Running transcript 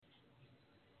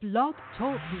Blog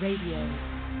Talk Radio.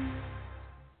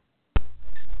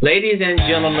 Ladies and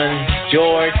gentlemen,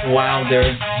 George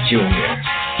Wilder Jr.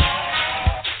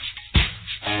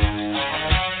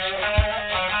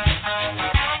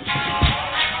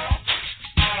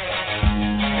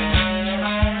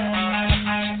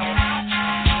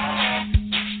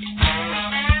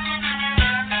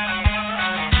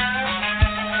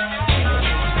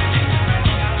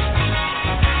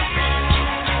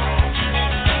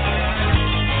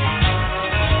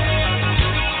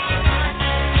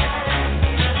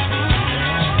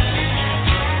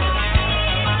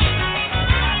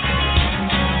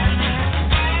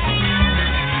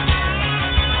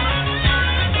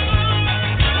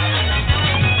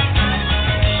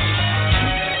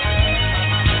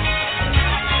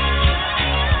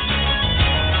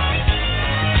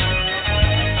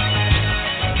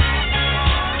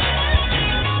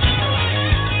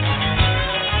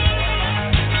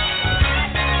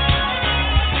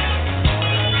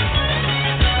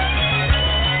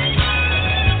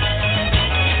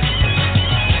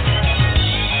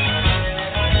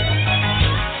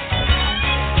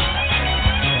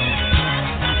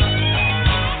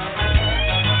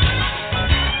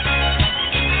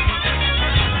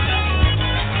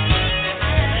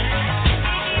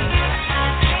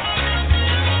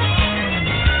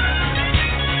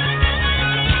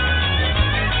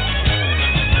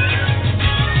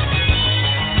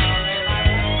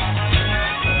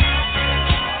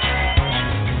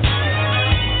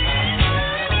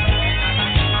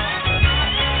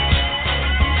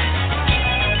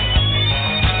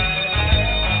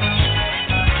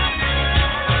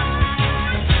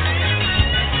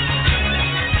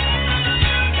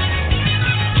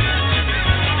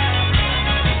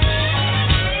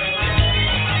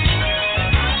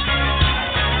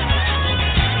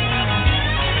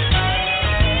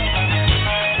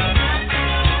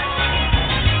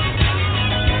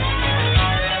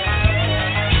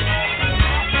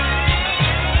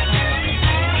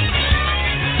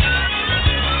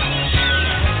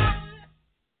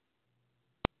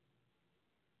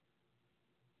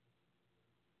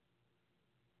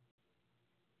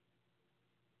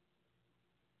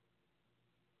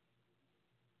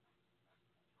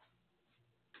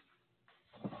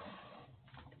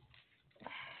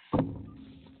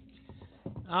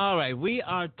 All right, we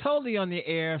are totally on the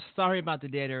air. Sorry about the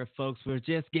dead air, folks. We're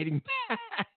just getting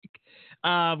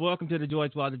back. Welcome to the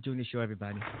George Wilder Jr. Show,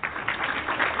 everybody.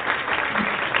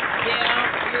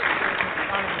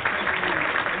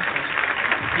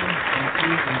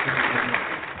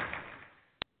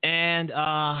 And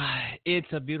it's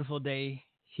a beautiful day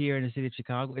here in the city of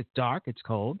Chicago. It's dark, it's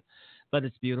cold, but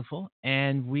it's beautiful.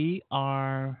 And we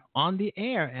are on the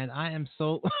air, and I am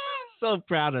so so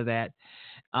proud of that.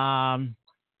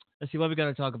 Let's see what we're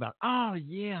going to talk about. Oh,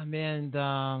 yeah,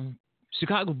 man.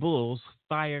 Chicago Bulls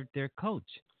fired their coach.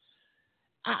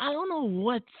 I don't know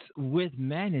what's with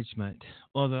management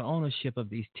or the ownership of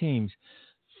these teams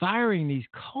firing these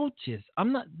coaches.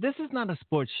 This is not a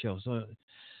sports show,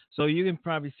 so you can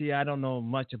probably see I don't know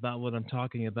much about what I'm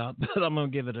talking about, but I'm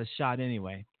going to give it a shot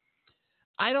anyway.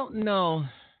 I don't know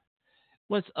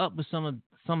what's up with some of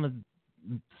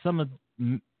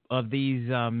these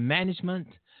management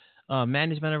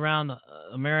around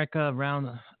America,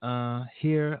 around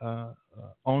here,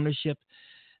 ownership.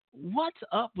 What's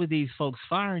up with these folks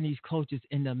firing these coaches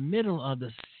in the middle of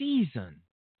the season?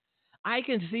 I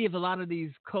can see if a lot of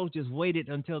these coaches waited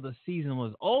until the season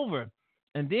was over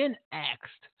and then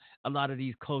axed a lot of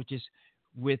these coaches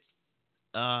with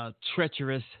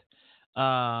treacherous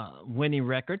winning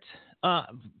records. Fred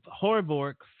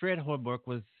Hoiberg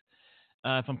was,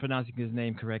 if I'm pronouncing his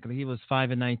name correctly, he was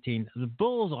 5-19. The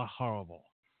Bulls are horrible.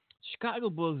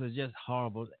 Chicago Bulls are just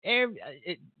horrible.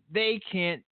 They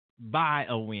can't buy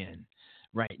a win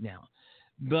right now.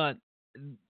 But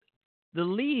the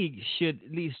league should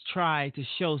at least try to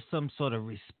show some sort of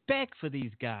respect for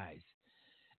these guys.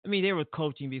 I mean, they were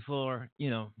coaching before,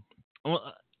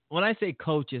 when I say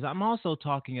coaches, I'm also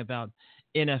talking about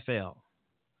NFL.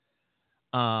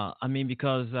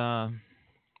 Because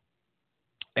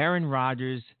Aaron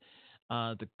Rodgers,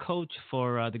 the coach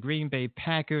for the Green Bay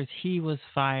Packers, he was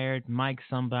fired. Mike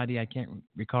somebody, I can't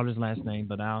recall his last name,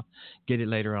 but I'll get it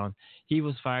later on. He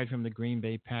was fired from the Green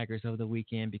Bay Packers over the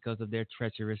weekend because of their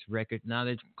treacherous record. Now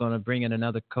they're going to bring in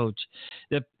another coach.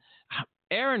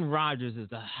 Aaron Rodgers is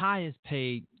the highest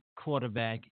paid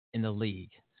quarterback in the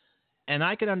league. And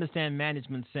I can understand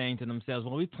management saying to themselves,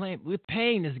 well, we're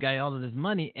paying this guy all of this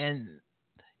money, and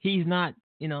he's not,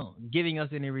 giving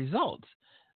us any results.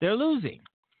 They're losing.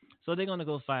 So they're going to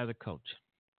go fire the coach.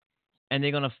 And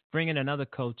they're going to bring in another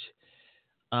coach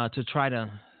to try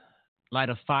to light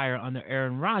a fire under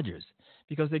Aaron Rodgers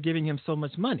because they're giving him so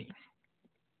much money.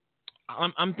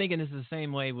 I'm thinking it's the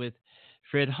same way with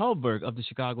Fred Hoiberg of the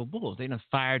Chicago Bulls. They done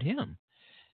fired him.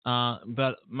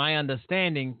 But my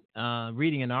understanding,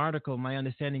 reading an article, my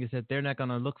understanding is that they're not going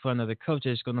to look for another coach.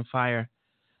 They're just going to fire.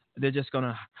 They're just going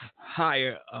to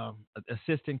hire an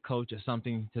assistant coach or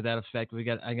something to that effect.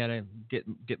 I got to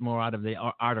get more out of the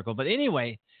article. But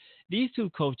anyway, these two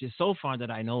coaches so far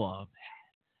that I know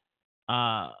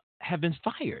of have been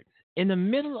fired in the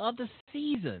middle of the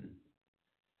season.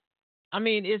 I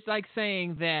mean, it's like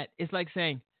saying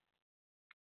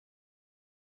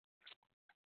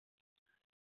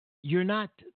you're not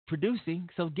producing,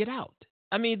 so get out.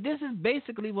 I mean, this is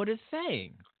basically what it's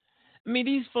saying. I mean,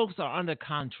 these folks are under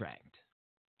contract.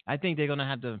 I think they're going to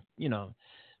have to,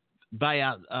 buy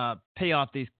out, pay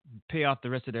off the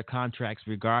rest of their contracts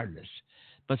regardless.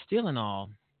 But still in all,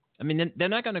 I mean, they're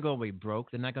not going to go away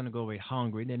broke. They're not going to go away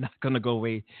hungry. They're not going to go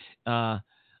away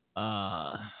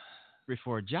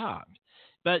before a job.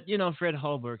 But, Fred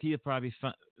Hoiberg, he'll probably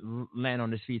land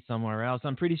on his feet somewhere else.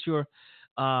 I'm pretty sure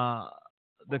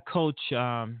the coach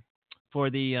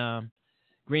for the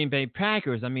Green Bay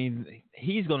Packers, I mean,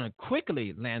 he's going to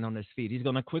quickly land on his feet. He's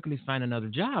going to quickly find another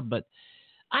job. But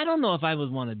I don't know if I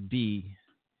would want to be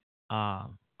a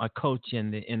coach in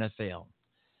the NFL.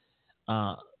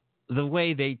 The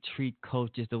way they treat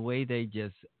coaches, the way they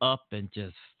just up and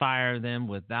just fire them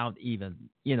without even,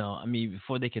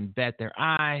 before they can bat their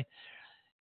eye.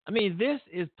 I mean, this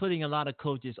is putting a lot of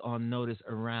coaches on notice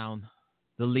around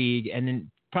the league and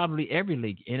in probably every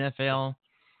league, NFL,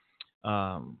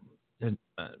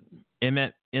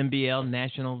 NBL,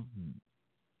 National,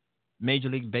 Major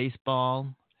League Baseball,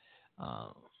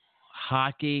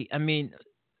 hockey. I mean,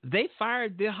 they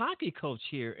fired the hockey coach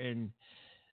here in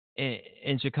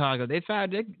Chicago. They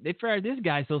fired this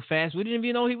guy so fast we didn't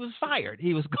even know he was fired.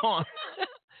 He was gone.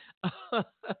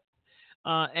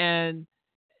 And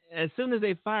as soon as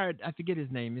they fired, I forget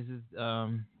his name. This is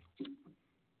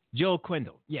Joe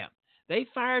Quenneville. Yeah, they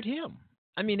fired him.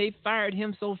 I mean, they fired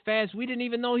him so fast we didn't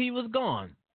even know he was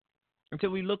gone until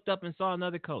we looked up and saw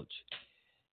another coach.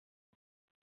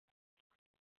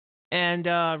 And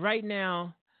right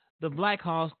now, the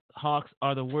Blackhawks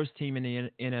are the worst team in the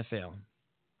NFL.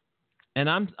 And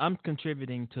I'm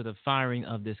contributing to the firing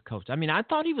of this coach. I mean, I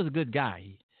thought he was a good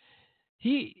guy.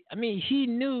 He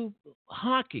knew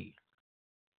hockey.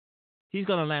 He's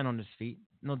going to land on his feet,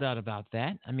 no doubt about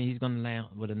that. I mean, he's going to land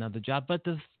with another job. But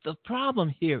the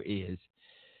problem here is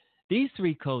these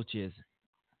three coaches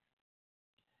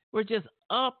were just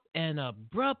up and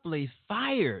abruptly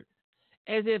fired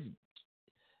as if,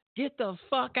 get the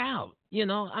fuck out.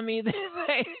 I mean,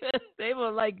 they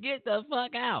were like, get the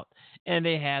fuck out. And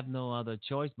they have no other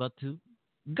choice but to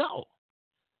go.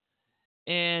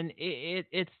 And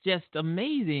it's just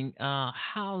amazing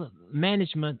how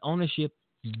management, ownership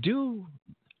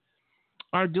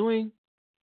are doing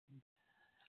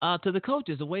to the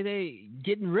coaches, the way they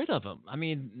getting rid of them. I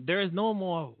mean, there is no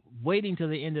more waiting till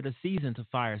the end of the season to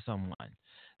fire someone.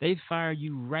 They fire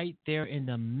you right there in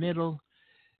the middle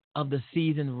of the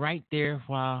season, right there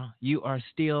while you are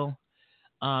still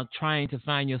trying to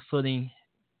find your footing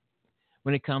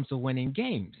when it comes to winning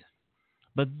games.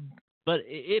 But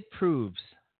it proves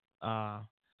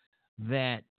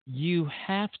that you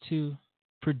have to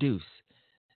produce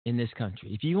in this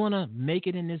country. If you want to make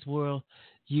it in this world,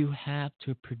 you have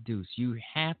to produce. You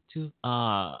have to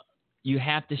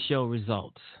show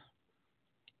results.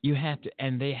 You have to,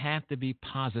 and they have to be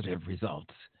positive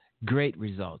results, great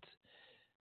results.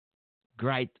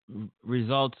 Great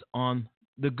results on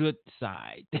the good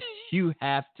side. You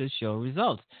have to show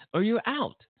results or you're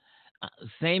out.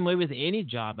 Same way with any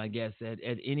job, I guess, at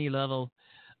any level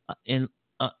in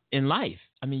life.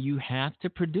 I mean, you have to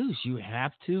produce. You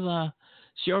have to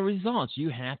show results. You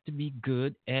have to be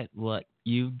good at what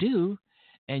you do,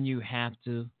 and you have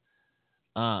to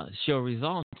show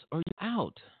results or you're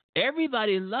out.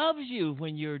 Everybody loves you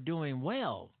when you're doing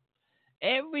well.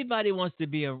 Everybody wants to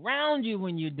be around you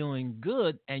when you're doing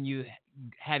good and you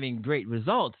having great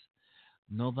results.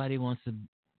 Nobody wants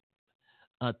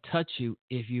to touch you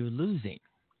if you're losing,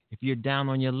 if you're down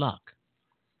on your luck,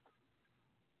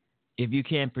 if you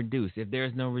can't produce, if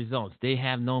there's no results. They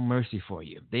have no mercy for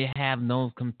you. They have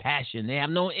no compassion. They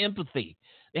have no empathy.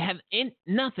 They have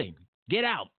nothing. Get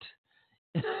out.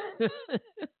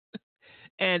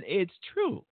 And it's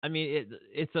true. I mean,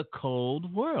 it's a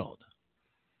cold world.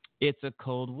 It's a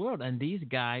cold world, and these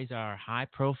guys are high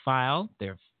profile.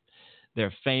 They're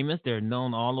famous. They're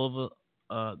known all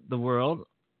over the world,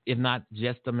 if not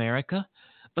just America.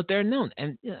 but they're known.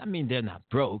 And I mean, they're not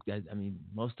broke. I mean,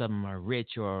 most of them are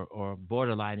rich or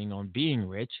borderlining on being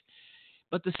rich.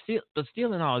 But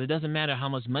still in all, it doesn't matter how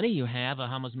much money you have or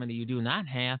how much money you do not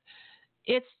have.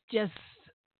 It's just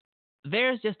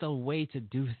there's just a way to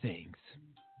do things.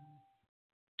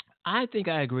 I think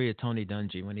I agree with Tony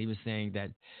Dungy when he was saying that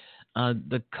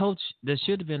the coach, there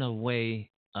should have been a way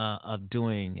of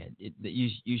doing it. That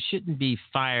you shouldn't be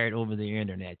fired over the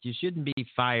internet. You shouldn't be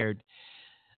fired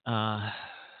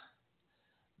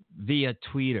via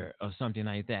Twitter or something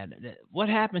like that. What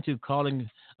happened to calling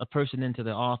a person into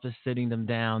the office, sitting them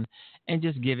down, and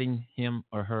just giving him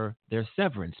or her their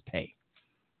severance pay?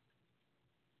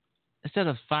 Instead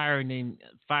of firing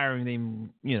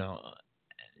them,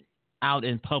 out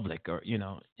in public or,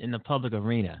 in the public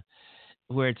arena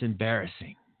where it's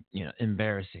embarrassing.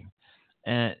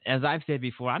 And as I've said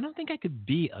before, I don't think I could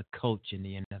be a coach in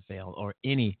the NFL or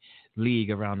any league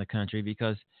around the country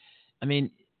because,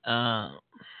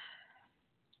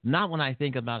 not when I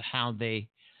think about how they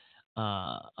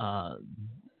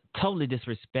totally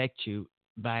disrespect you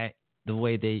by the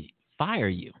way they fire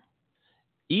you.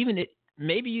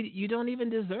 Maybe you don't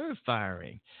even deserve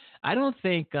firing. I don't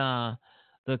think the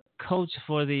coach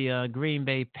for the Green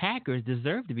Bay Packers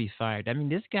deserved to be fired. I mean,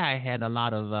 this guy had a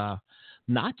lot of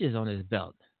notches on his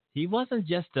belt. He wasn't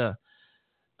just he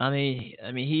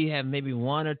had maybe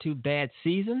one or two bad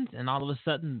seasons, and all of a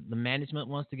sudden the management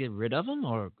wants to get rid of him,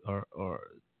 or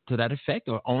to that effect,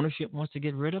 or ownership wants to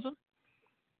get rid of him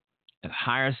and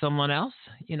hire someone else.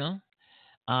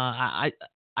 I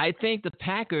think the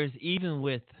Packers, even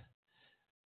with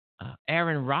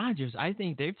Aaron Rodgers, I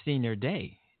think they've seen their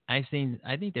day. I think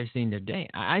they're seeing their day.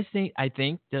 I think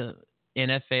the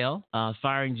NFL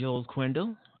firing Joel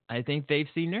Quenneville, I think they've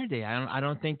seen their day. I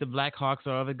don't think the Blackhawks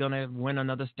are ever going to win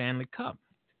another Stanley Cup.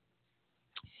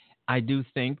 I do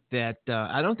think that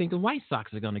I don't think the White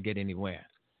Sox are going to get anywhere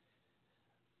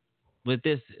with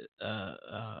this.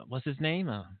 What's his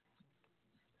name?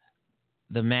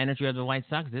 The manager of the White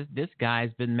Sox. This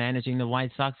guy's been managing the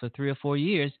White Sox for 3 or 4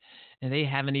 years, and they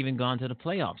haven't even gone to the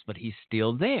playoffs. But he's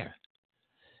still there.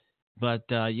 But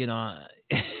I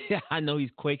know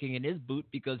he's quaking in his boot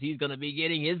because he's going to be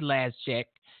getting his last check,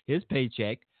 his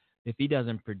paycheck, if he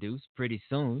doesn't produce pretty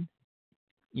soon.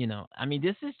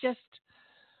 This is just.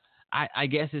 I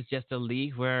guess it's just a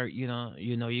league where you're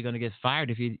going to get fired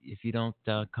if you don't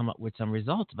come up with some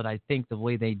results. But I think the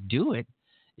way they do it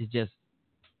is just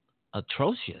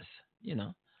atrocious.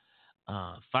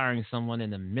 Firing someone in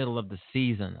the middle of the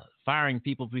season, firing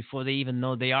people before they even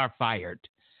know they are fired.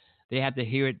 They have to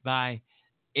hear it by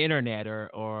internet or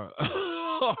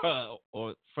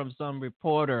or from some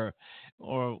reporter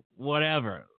or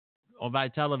whatever. Or by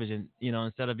television,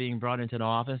 instead of being brought into the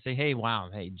office, say, "Hey,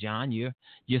 John, you're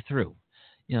through.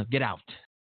 Get out."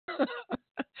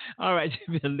 All right,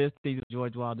 you've been listening to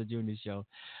George Wilder Jr. Show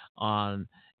on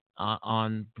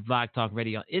Black Talk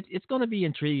Radio. It's going to be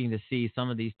intriguing to see some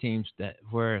of these teams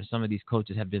where some of these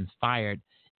coaches have been fired,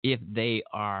 if they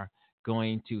are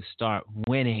going to start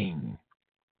winning.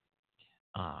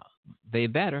 They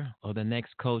better, or the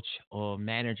next coach or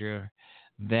manager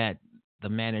that the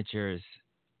managers.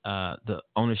 The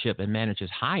ownership and managers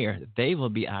hire, they will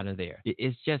be out of there.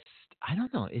 It's just, I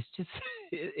don't know. It's just,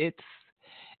 it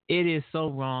is so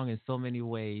wrong in so many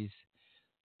ways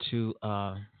to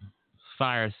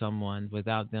fire someone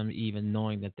without them even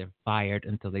knowing that they're fired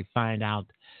until they find out,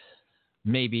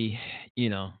 maybe,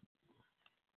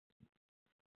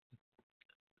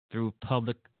 through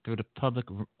the public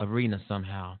arena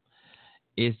somehow.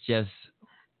 It's just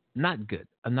not good.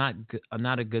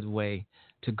 Not a good way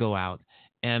to go out.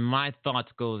 And my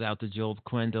thoughts goes out to Joel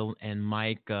Quenneville and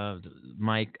Mike. I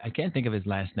can't think of his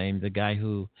last name. The guy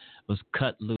who was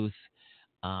cut loose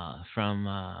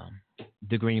from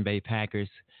the Green Bay Packers.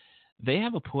 They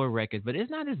have a poor record, but it's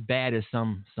not as bad as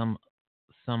some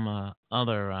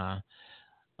other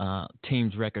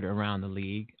teams' record around the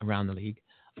league.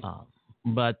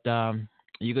 But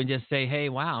you can just say, "Hey,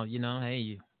 wow,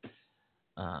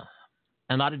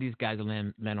 a lot of these guys will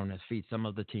land on their feet. Some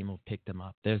of the team will pick them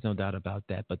up. There's no doubt about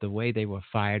that. But the way they were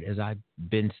fired, as I've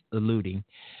been alluding,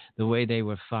 the way they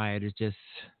were fired is just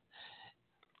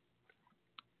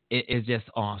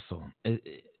awesome.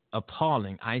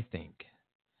 Appalling, I think.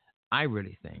 I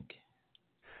really think.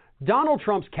 Donald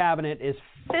Trump's cabinet is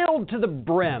filled to the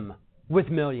brim with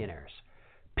millionaires.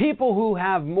 People who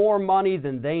have more money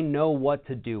than they know what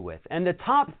to do with. And the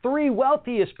top 3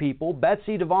 wealthiest people,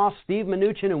 Betsy DeVos, Steve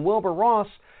Mnuchin, and Wilbur Ross,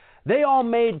 they all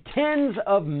made tens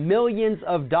of millions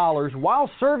of dollars while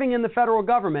serving in the federal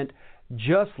government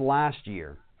just last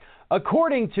year.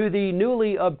 According to the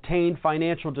newly obtained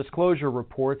financial disclosure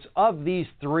reports of these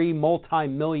three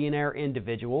multimillionaire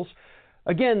individuals,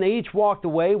 again, they each walked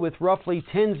away with roughly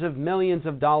tens of millions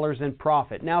of dollars in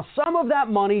profit. Now, some of that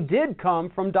money did come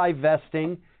from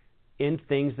divesting in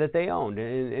things that they owned,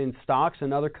 in stocks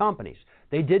and other companies.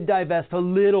 They did divest a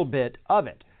little bit of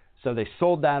it. So they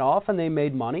sold that off and they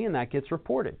made money, and that gets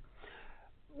reported.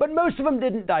 But most of them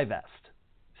didn't divest.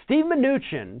 Steve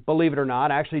Mnuchin, believe it or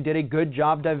not, actually did a good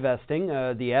job divesting.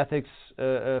 The ethics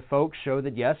folks show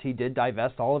that, yes, he did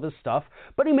divest all of his stuff,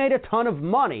 but he made a ton of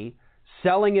money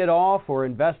selling it off or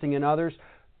investing in others.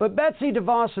 But Betsy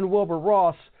DeVos and Wilbur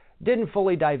Ross didn't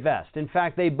fully divest. In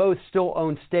fact, they both still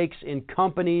own stakes in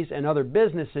companies and other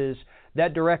businesses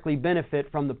that directly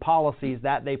benefit from the policies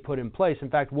that they put in place. In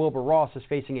fact, Wilbur Ross is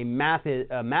facing a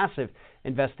massive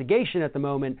investigation at the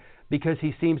moment because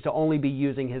he seems to only be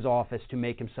using his office to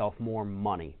make himself more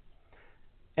money.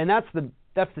 And that's the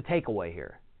takeaway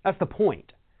here. That's the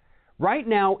point. Right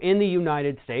now in the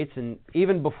United States, and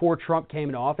even before Trump came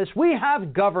into office, we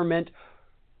have government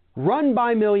run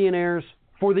by millionaires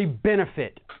for the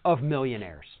benefit of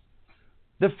millionaires.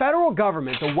 The federal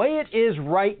government, the way it is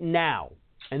right now,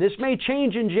 and this may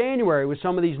change in January with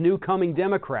some of these new coming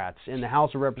Democrats in the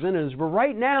House of Representatives, but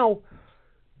right now,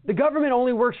 the government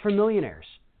only works for millionaires.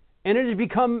 And it has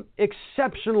become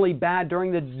exceptionally bad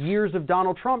during the years of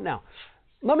Donald Trump now.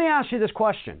 Let me ask you this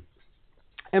question.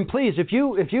 And please, if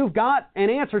you've got an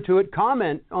answer to it,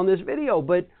 comment on this video.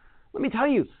 But let me tell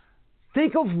you,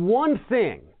 think of one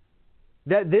thing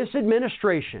that this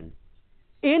administration,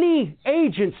 any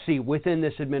agency within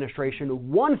this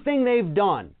administration, one thing they've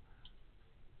done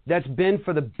that's been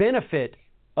for the benefit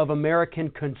of American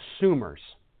consumers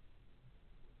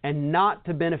and not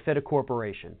to benefit a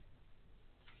corporation.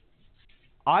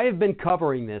 I have been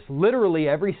covering this literally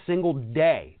every single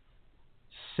day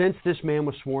since this man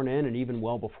was sworn in and even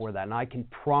well before that. And I can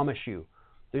promise you,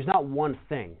 there's not one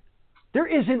thing. There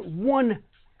isn't one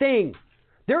thing.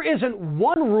 There isn't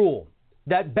one rule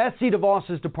that Betsy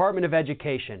DeVos's Department of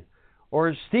Education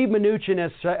or Steve Mnuchin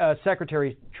as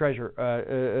Secretary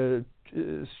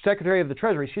of the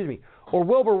Treasury, or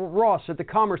Wilbur Ross at the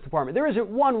Commerce Department. There isn't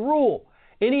one rule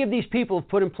any of these people have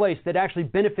put in place that actually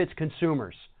benefits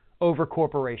consumers over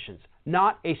corporations.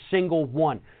 Not a single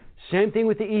one. Same thing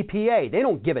with the EPA. They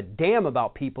don't give a damn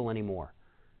about people anymore.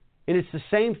 And it's the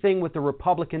same thing with the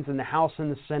Republicans in the House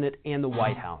and the Senate and the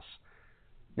White House.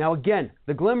 Now, again,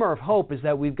 the glimmer of hope is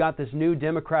that we've got this new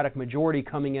Democratic majority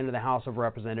coming into the House of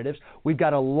Representatives. We've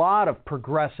got a lot of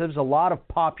progressives, a lot of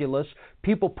populists,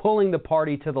 people pulling the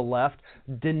party to the left,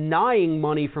 denying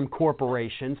money from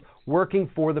corporations, working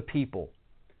for the people.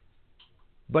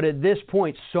 But at this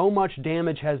point, so much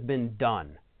damage has been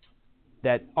done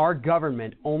that our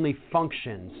government only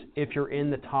functions if you're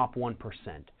in the top 1%.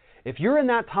 If you're in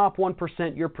that top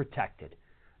 1%, you're protected.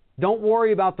 Don't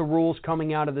worry about the rules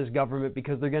coming out of this government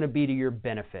because they're going to be to your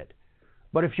benefit.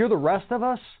 But if you're the rest of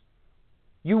us,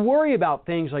 you worry about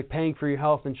things like paying for your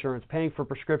health insurance, paying for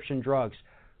prescription drugs,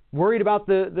 worried about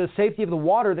the safety of the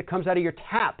water that comes out of your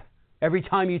tap every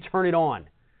time you turn it on,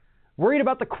 worried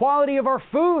about the quality of our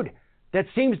food that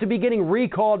seems to be getting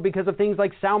recalled because of things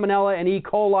like salmonella and E.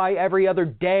 coli every other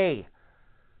day.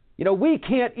 You know, we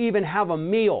can't even have a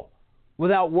meal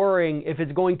without worrying if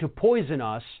it's going to poison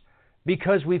us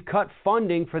because we've cut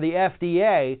funding for the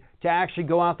FDA to actually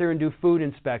go out there and do food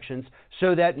inspections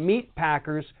so that meat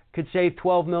packers could save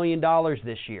 $12 million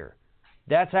this year.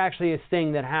 That's actually a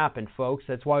thing that happened, folks.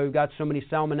 That's why we've got so many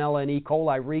salmonella and E.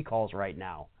 coli recalls right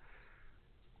now.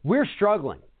 We're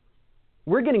struggling.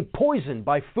 We're getting poisoned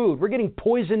by food. We're getting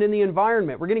poisoned in the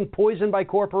environment. We're getting poisoned by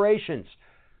corporations.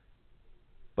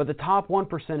 But the top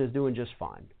 1% is doing just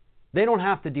fine. They don't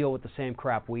have to deal with the same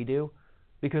crap we do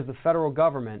because the federal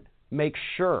government makes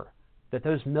sure that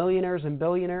those millionaires and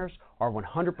billionaires are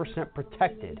 100%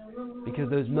 protected because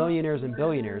those millionaires and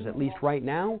billionaires, at least right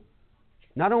now,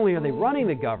 not only are they running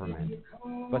the government,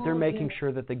 but they're making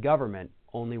sure that the government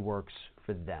only works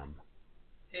for them.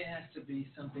 It has to be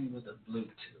something with a Bluetooth.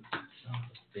 Son of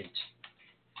a bitch.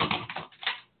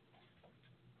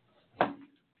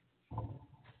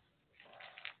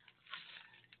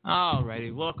 All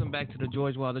righty. Welcome back to the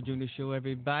George Wilder Jr. Show,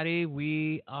 everybody.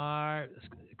 We are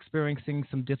experiencing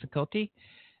some difficulty.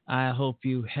 I hope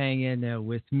you hang in there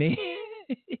with me.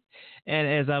 And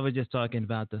as I was just talking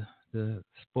about the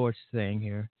sports thing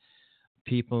here,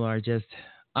 people are just,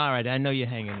 all right, I know you're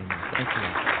hanging in there. Thank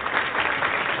you.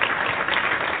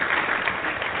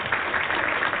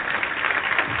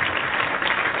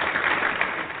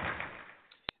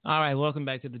 All right, welcome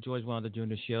back to the George Wilder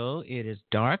Jr. Show. It is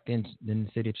dark in the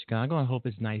city of Chicago. I hope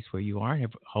it's nice where you are.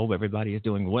 Hope everybody is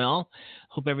doing well.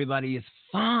 Hope everybody is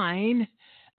fine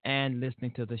and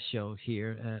listening to the show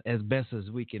here as best as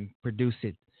we can produce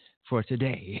it for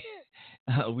today.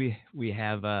 We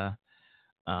have. I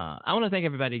want to thank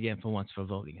everybody again for once for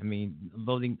voting. I mean,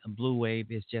 voting Blue Wave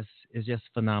is just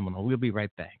phenomenal. We'll be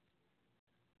right back.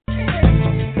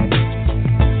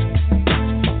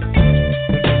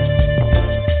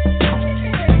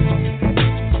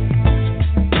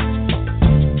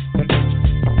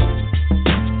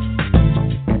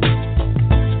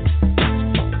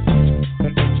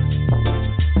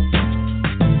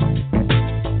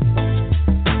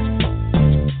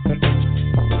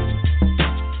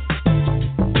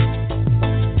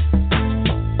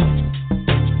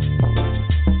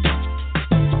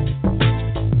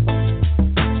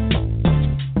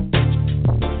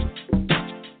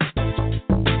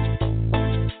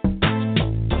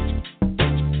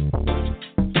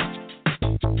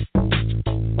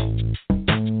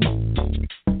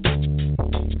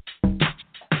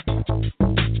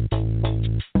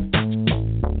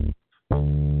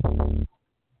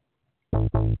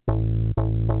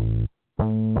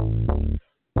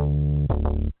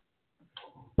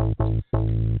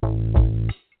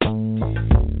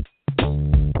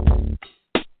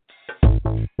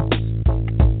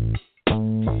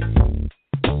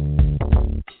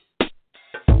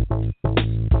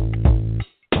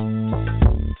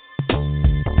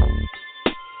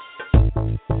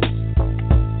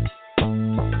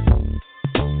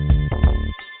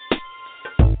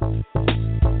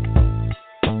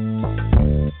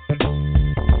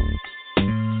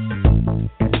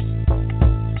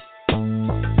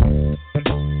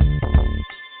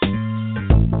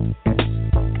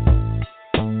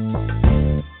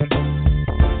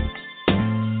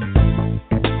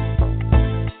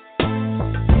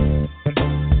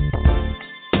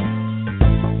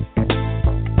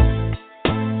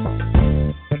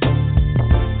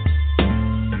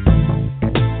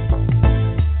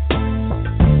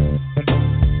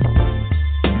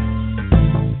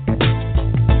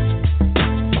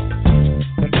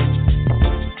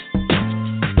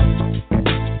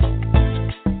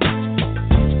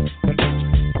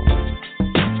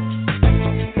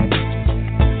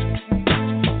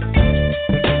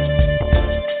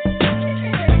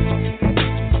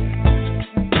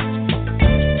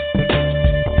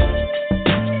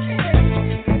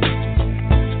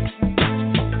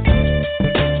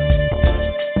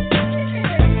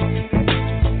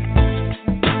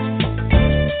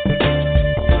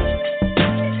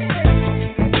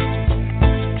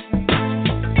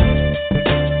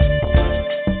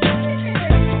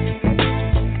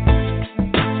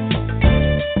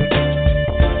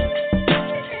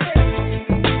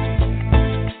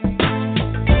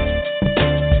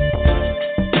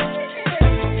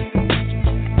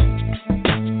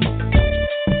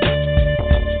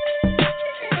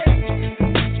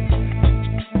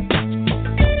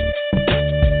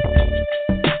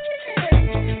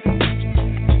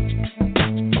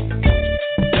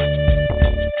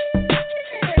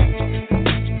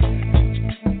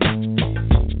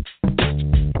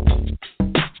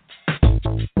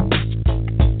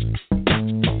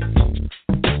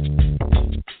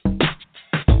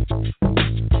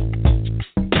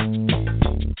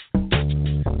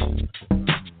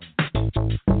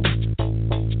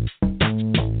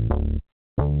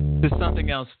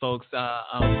 Else, folks.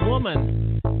 A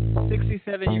woman,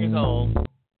 67 years old,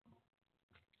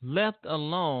 left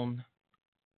alone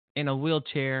in a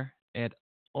wheelchair at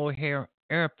O'Hare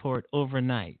Airport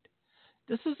overnight.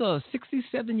 This is a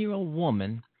 67-year-old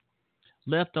woman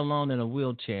left alone in a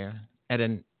wheelchair at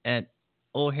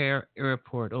O'Hare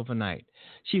Airport overnight.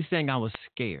 She's saying, "I was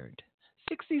scared."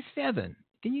 67.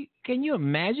 Can you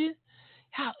imagine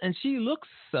how? And she looks.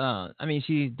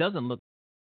 She doesn't look.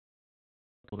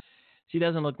 She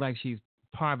doesn't look like she's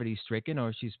poverty-stricken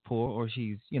or she's poor or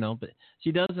she's, but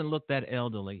she doesn't look that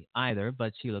elderly either,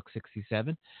 but she looks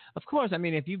 67. Of course,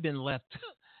 if you've been left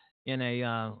in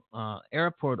a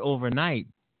airport overnight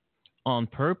on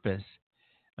purpose,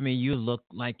 you look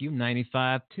like you're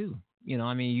 95 too.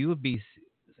 You would be,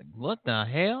 what the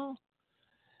hell?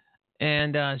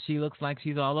 And she looks like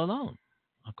she's all alone.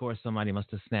 Of course, somebody must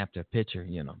have snapped her picture,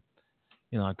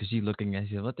 because she's looking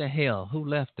at you. What the hell? Who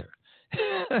left her?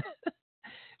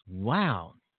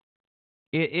 Wow.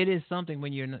 It is something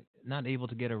when you're not able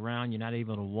to get around, you're not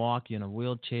able to walk, you're in a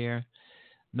wheelchair.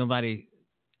 Nobody,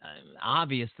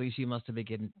 obviously, she must have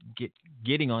been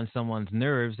getting on someone's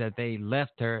nerves that they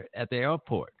left her at the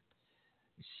airport.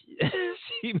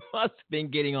 She must have been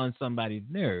getting on somebody's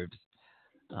nerves.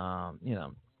 You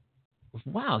know,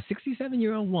 wow,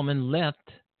 67-year-old woman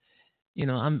left. You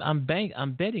know, I'm betting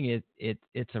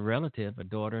it's a relative, a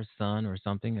daughter, son, or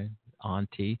something, an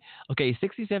auntie. Okay,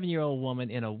 67-year-old woman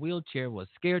in a wheelchair was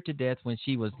scared to death when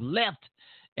she was left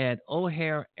at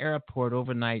O'Hare Airport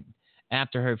overnight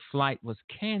after her flight was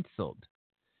canceled.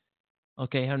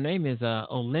 Okay, her name is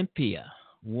Olympia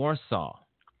Warsaw.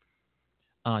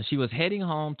 She was heading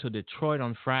home to Detroit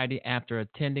on Friday after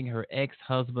attending her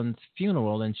ex-husband's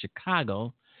funeral in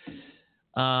Chicago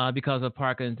because of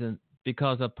Parkinson's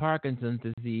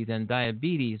disease and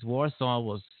diabetes.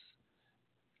 Warsaw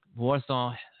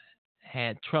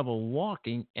had trouble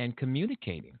walking and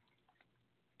communicating.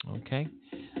 Okay,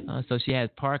 so she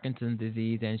had Parkinson's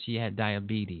disease and she had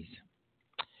diabetes,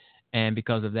 and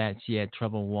because of that, she had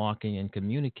trouble walking and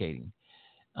communicating.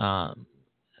 Um,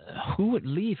 who would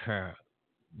leave her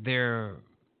there?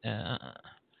 Uh,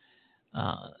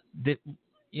 that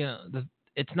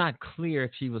it's not clear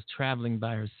if she was traveling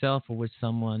by herself or with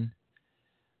someone.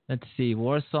 Let's see.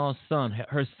 Warsaw's son,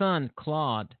 her son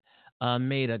Claude,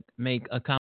 make a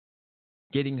comment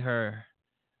getting her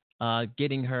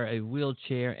a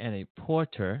wheelchair and a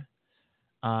porter.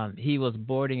 He was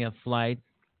boarding a flight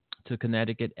to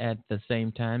Connecticut at the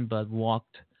same time, but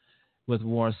walked with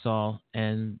Warsaw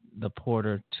and the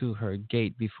porter to her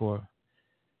gate before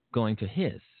going to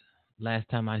his. Last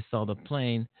time I saw the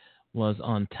plane was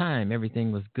on time.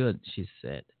 Everything was good, he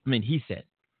said.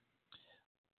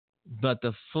 But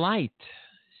the flight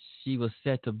she was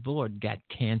set to board got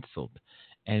canceled.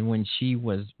 And when she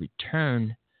was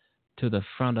returned to the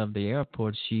front of the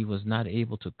airport, she was not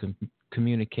able to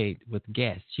communicate with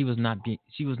guests. She was not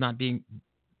being.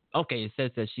 Okay, it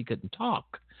says that she couldn't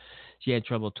talk. She had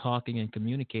trouble talking and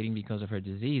communicating because of her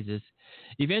diseases.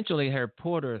 Eventually, her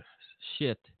porter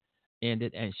shift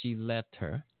ended and she left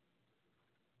her.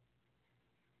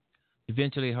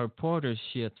 Eventually, her porter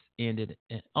shifts ended.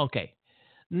 Okay,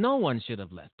 no one should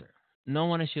have left her. No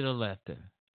one should have left her.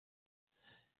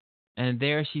 And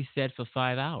there she sat for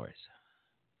 5 hours.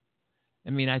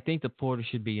 I think the porter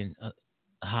should be in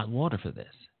hot water for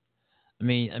this.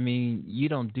 You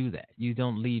don't do that. You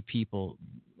don't leave people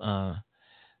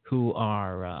who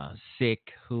are sick,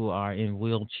 who are in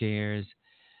wheelchairs,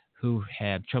 who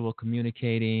have trouble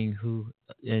communicating,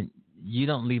 and you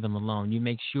don't leave them alone. You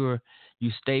make sure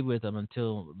you stay with them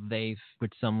until they've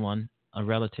with someone, a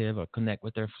relative, or connect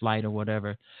with their flight or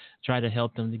whatever. Try to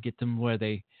help them to get them where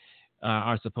they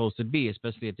are supposed to be,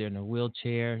 especially if they're in a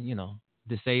wheelchair,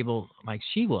 disabled like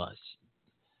she was,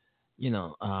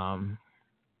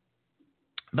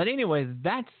 But anyway,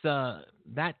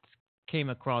 that came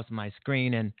across my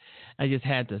screen, and I just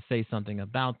had to say something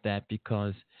about that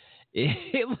because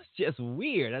it was just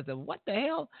weird. I said, "What the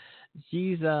hell?"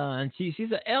 She's an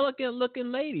elegant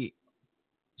looking lady.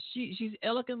 She's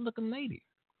elegant looking lady.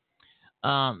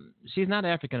 She's not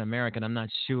African American. I'm not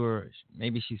sure.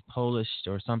 Maybe she's Polish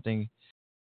or something.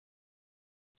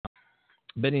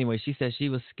 But anyway, she said she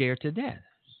was scared to death.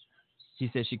 She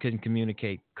said she couldn't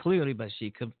communicate clearly, but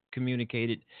she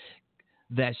communicated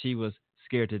that she was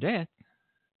scared to death.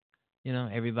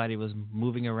 Everybody was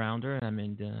moving around her.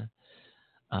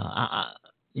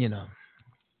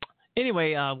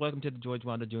 Anyway, welcome to the George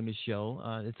Wilder Jr. Show.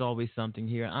 It's always something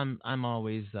here. I'm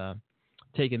always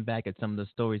taken back at some of the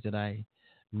stories that I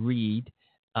read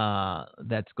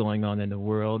that's going on in the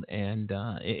world, and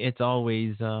it's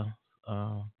always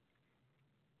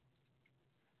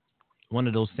one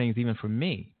of those things, even for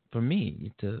me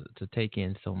to take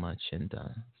in so much and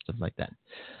stuff like that.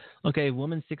 Okay,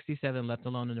 woman 67 left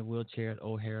alone in a wheelchair at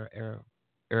O'Hare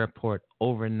Airport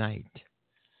overnight.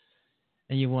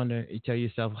 And you tell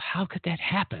yourself, how could that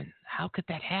happen? How could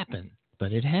that happen?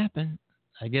 But it happened.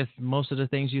 I guess most of the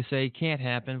things you say can't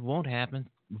happen, won't happen,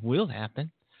 will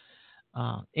happen.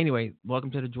 Anyway,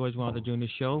 welcome to the George Wilder Jr.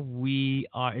 Show. We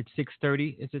are at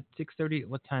 6:30. Is it 6:30?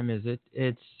 What time is it?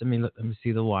 It's let me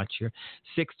see the watch here.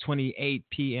 6:28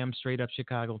 p.m. straight up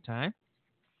Chicago time.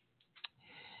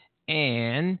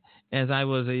 And as I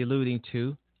was alluding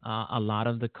to, a lot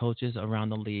of the coaches around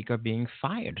the league are being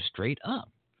fired straight up.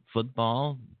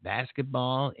 Football,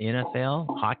 basketball,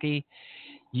 NFL, hockey,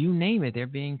 you name it, they're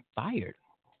being fired.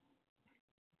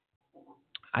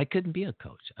 I couldn't be a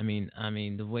coach.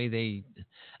 The way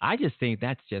I just think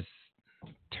that's just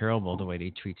terrible, the way they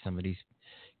treat some of these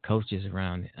coaches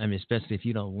around. Especially if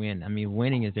you don't win.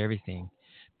 Winning is everything.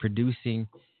 Producing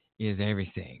is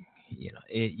everything.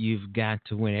 You've got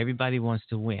to win. Everybody wants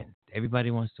to win.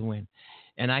 Everybody wants to win.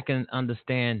 And I can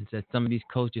understand that some of these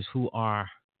coaches who are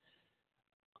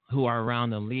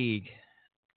around the league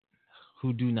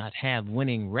who do not have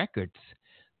winning records,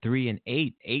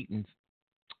 3-8, 8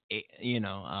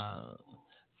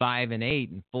 5-8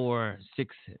 and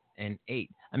 4-6-8.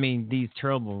 I mean, these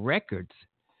terrible records.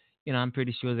 I'm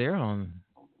pretty sure they're on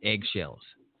eggshells.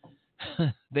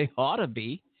 They ought to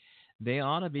be. They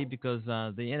ought to be because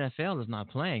the NFL is not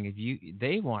playing.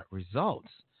 They want results.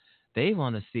 They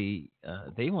want to see.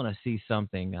 They want to see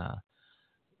something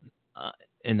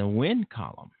in the win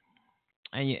column,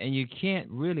 and you can't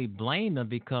really blame them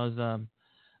because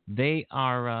they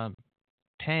are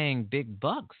paying big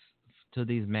bucks to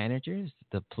these managers,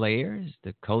 the players,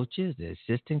 the coaches, the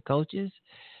assistant coaches,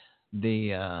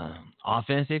 the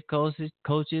offensive coaches,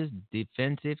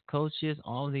 defensive coaches,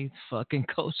 all these fucking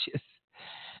coaches.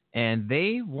 And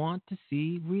they want to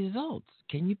see results.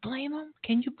 Can you blame them?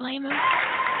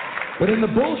 But in the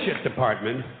bullshit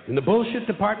department,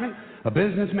 a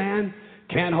businessman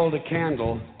can't hold a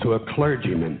candle to a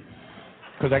clergyman.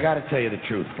 Because I got to tell you the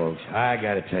truth, folks.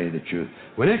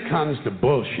 When it comes to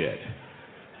bullshit,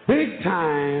 big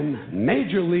time,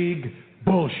 major league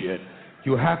bullshit,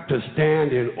 you have to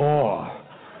stand in awe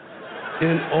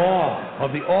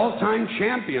of the all-time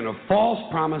champion of false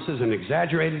promises and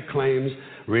exaggerated claims,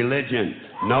 religion.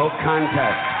 No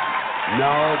contest.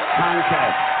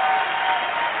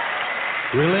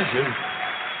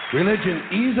 Religion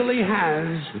easily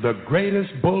has the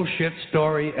greatest bullshit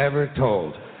story ever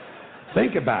told.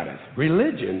 Think about it.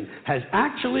 Religion has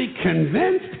actually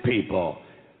convinced people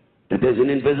that there's an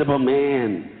invisible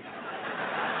man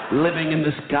living in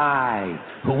the sky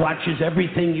who watches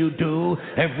everything you do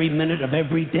every minute of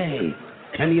every day.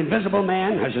 And the invisible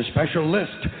man has a special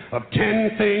list of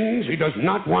 10 things he does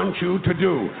not want you to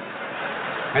do.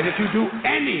 And if you do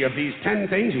any of these 10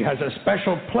 things, he has a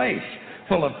special place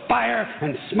full of fire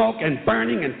and smoke and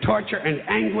burning and torture and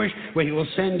anguish where he will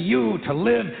send you to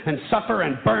live and suffer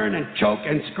and burn and choke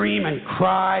and scream and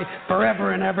cry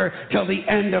forever and ever till the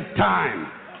end of time.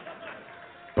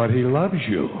 But he loves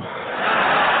you.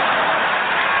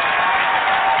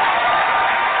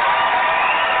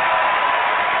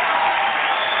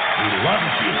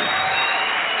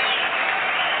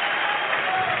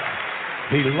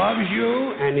 He loves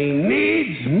you and he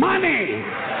needs money.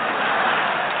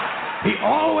 He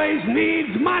always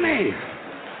needs money.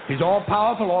 He's all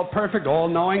powerful, all perfect, all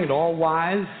knowing, and all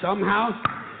wise. Somehow,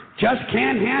 just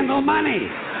can't handle money.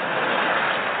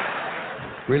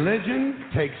 Religion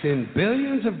takes in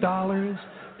billions of dollars.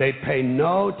 They pay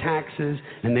no taxes,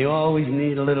 and they always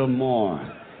need a little more.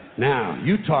 Now,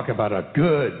 you talk about a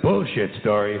good bullshit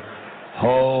story.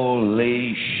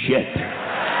 Holy shit.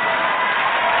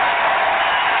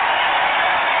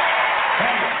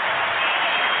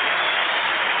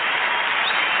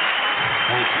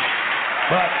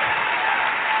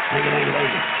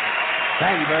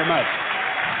 Thank you very much.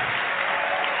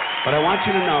 But I want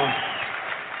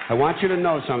you to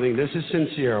know something. This is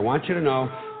sincere. I want you to know,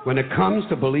 when it comes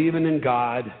to believing in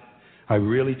God, I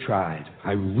really tried.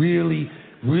 I really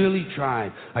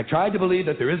tried. I tried to believe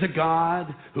that there is a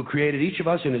God who created each of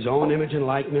us in his own image and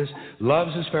likeness,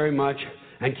 loves us very much,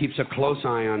 and keeps a close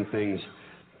eye on things.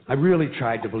 I really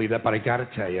tried to believe that, but I got to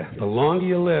tell you, the longer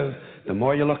you live, the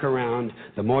more you look around,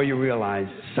 the more you realize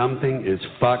something is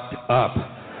fucked up.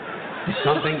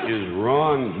 Something is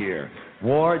wrong here.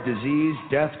 War, disease,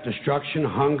 death, destruction,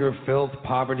 hunger, filth,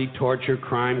 poverty, torture,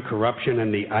 crime, corruption,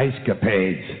 and the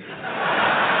ice-capades.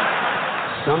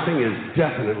 Something is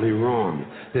definitely wrong.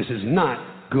 This is not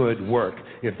good work.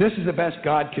 If this is the best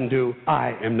God can do,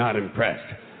 I am not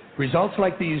impressed. Results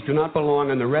like these do not belong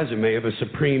on the resume of a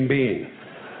supreme being.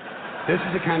 This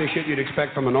is the kind of shit you'd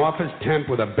expect from an office temp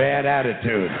with a bad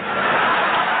attitude.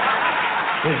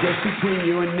 And just between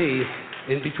you and me,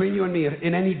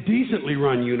 in any decently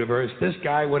run universe, this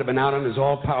guy would have been out on his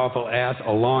all-powerful ass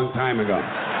a long time ago.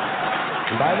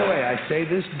 And by the way, I say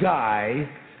this guy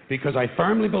because I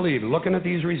firmly believe, looking at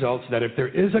these results, that if there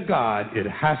is a God, it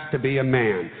has to be a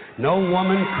man. No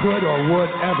woman could or would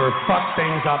ever fuck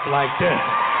things up like this.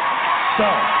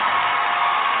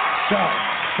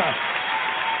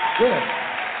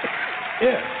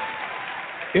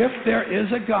 If there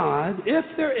is a God,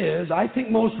 I think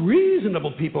most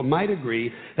reasonable people might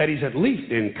agree that he's at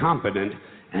least incompetent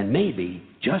and maybe,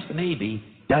 just maybe,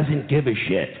 doesn't give a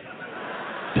shit.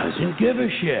 Doesn't give a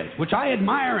shit, which I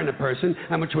admire in a person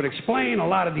and which would explain a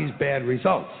lot of these bad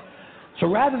results. So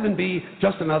rather than be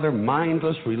just another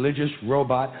mindless religious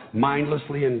robot,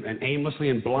 mindlessly and aimlessly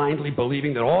and blindly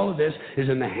believing that all of this is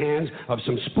in the hands of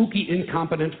some spooky,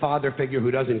 incompetent father figure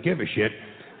who doesn't give a shit,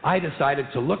 I decided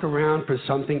to look around for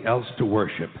something else to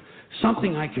worship,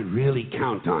 something I could really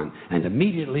count on, and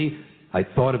immediately I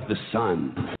thought of the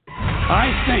sun.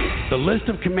 I think the list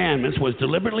of commandments was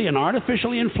deliberately and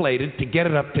artificially inflated to get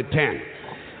it up to 10.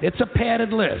 It's a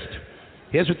padded list.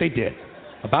 Here's what they did.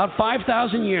 About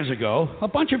 5,000 years ago, a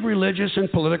bunch of religious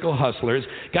and political hustlers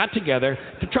got together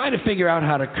to try to figure out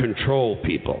how to control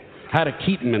people, how to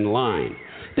keep them in line.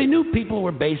 They knew people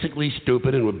were basically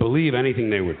stupid and would believe anything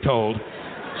they were told,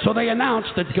 so they announced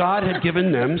that God had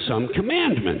given them some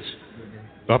commandments.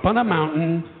 Up on a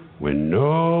mountain, when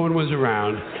no one was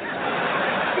around,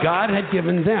 God had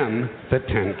given them the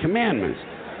 10 Commandments.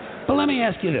 But let me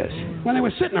ask you this. When they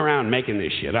were sitting around making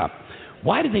this shit up,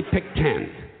 why did they pick 10?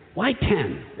 Why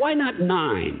 10? Why not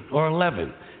 9 or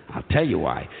 11? I'll tell you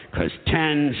why. Because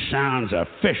 10 sounds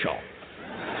official.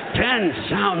 10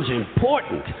 sounds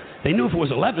important. They knew if it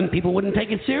was 11, people wouldn't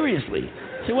take it seriously.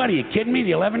 So what, are you kidding me?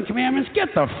 The 11 Commandments? Get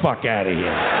the fuck out of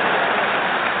here.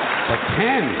 But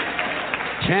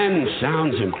 10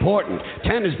 sounds important.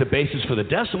 10 is the basis for the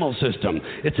decimal system.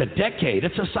 It's a decade.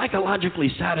 It's a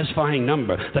psychologically satisfying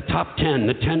number. The top 10,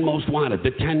 the 10 most wanted,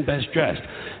 the 10 best dressed.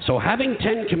 So having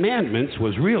 10 commandments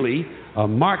was really a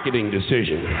marketing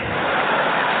decision.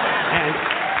 And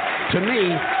to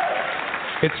me,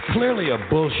 it's clearly a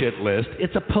bullshit list.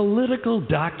 It's a political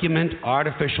document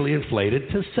artificially inflated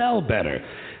to sell better.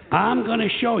 I'm going to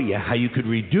show you how you could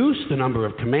reduce the number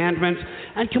of commandments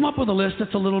and come up with a list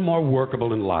that's a little more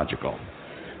workable and logical.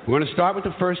 We're going to start with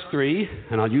the first 3,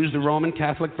 and I'll use the Roman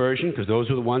Catholic version because those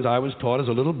are the ones I was taught as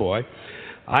a little boy.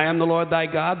 I am the Lord thy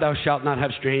God. Thou shalt not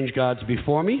have strange gods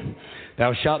before me.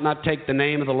 Thou shalt not take the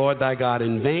name of the Lord thy God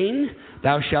in vain.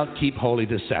 Thou shalt keep holy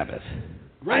the Sabbath.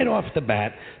 Right off the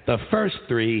bat, the first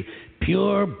 3,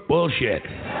 pure bullshit.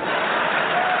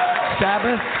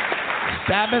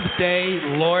 Sabbath day,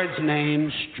 Lord's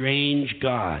name, strange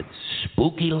gods.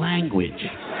 Spooky language.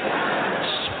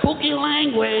 Spooky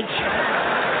language.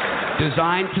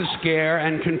 Designed to scare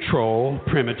and control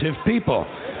primitive people.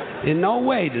 In no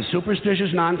way does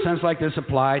superstitious nonsense like this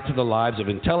apply to the lives of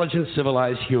intelligent,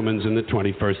 civilized humans in the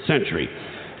 21st century.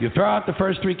 You throw out the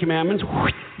first 3 commandments,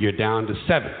 you're down to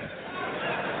 7.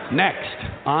 Next,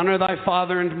 honor thy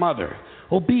father and mother.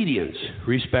 Obedience,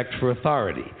 respect for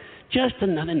authority. Just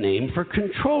another name for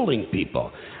controlling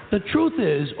people. The truth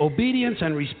is, obedience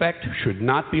and respect should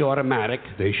not be automatic.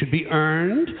 They should be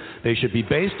earned. They should be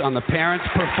based on the parent's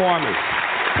performance.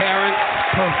 Parent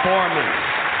performance.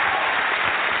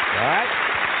 All right?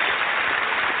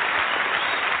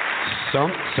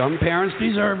 Some parents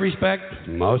deserve respect.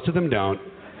 Most of them don't.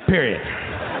 Period.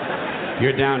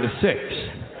 You're down to 6.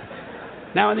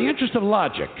 Now, in the interest of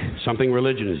logic, something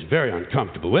religion is very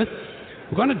uncomfortable with,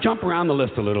 we're going to jump around the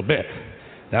list a little bit.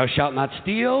 Thou shalt not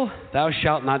steal. Thou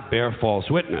shalt not bear false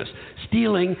witness.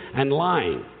 Stealing and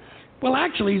lying. Well,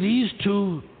 actually, these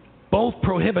 2 both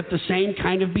prohibit the same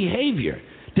kind of behavior.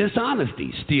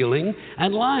 Dishonesty, stealing,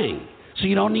 and lying. So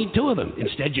you don't need 2 of them.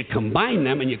 Instead, you combine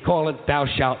them and you call it thou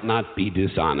shalt not be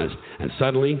dishonest. And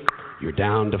suddenly, you're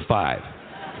down to 5.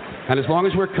 And as long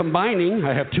as we're combining,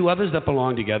 I have 2 others that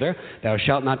belong together. Thou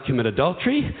shalt not commit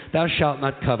adultery. Thou shalt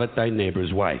not covet thy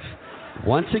neighbor's wife.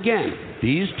 Once again,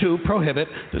 these 2 prohibit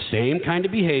the same kind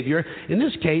of behavior, in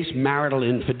this case, marital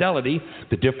infidelity.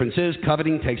 The difference is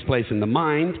coveting takes place in the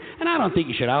mind, and I don't think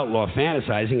you should outlaw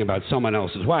fantasizing about someone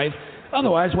else's wife.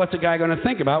 Otherwise, what's a guy going to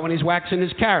think about when he's waxing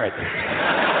his carrot?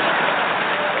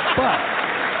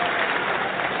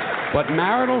 But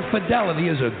marital fidelity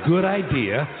is a good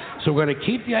idea, so we're going to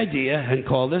keep the idea and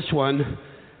call this one,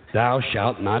 thou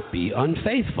shalt not be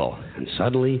unfaithful. And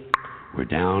suddenly, we're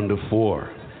down to 4.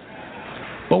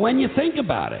 But when you think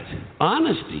about it,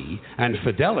 honesty and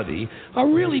fidelity are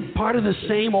really part of the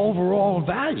same overall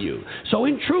value. So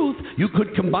in truth, you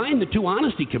could combine the 2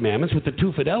 honesty commandments with the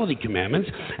 2 fidelity commandments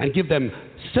and give them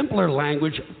simpler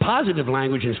language, positive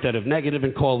language instead of negative,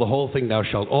 and call the whole thing, thou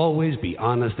shalt always be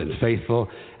honest and faithful,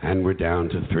 and we're down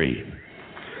to 3.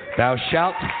 Thou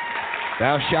shalt,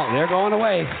 they're going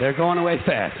away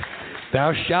fast.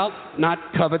 Thou shalt not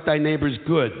covet thy neighbor's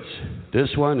goods. This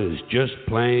one is just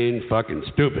plain fucking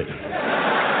stupid.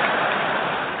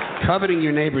 Coveting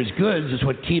your neighbor's goods is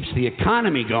what keeps the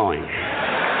economy going. All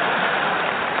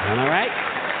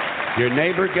right? Your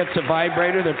neighbor gets a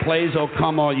vibrator that plays "O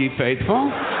Come All Ye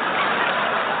Faithful."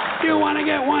 You want to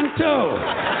get one too.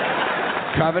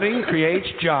 Coveting creates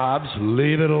jobs.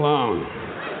 Leave it alone.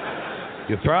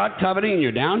 You throw out coveting and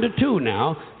you're down to 2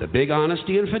 now, the big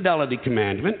honesty and fidelity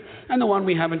commandment, and the one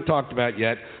we haven't talked about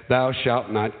yet, thou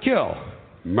shalt not kill,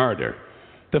 murder,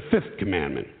 the 5th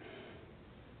commandment.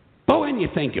 But when you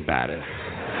think about it,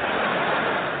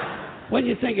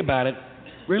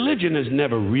 religion has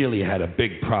never really had a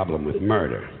big problem with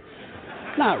murder.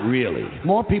 Not really.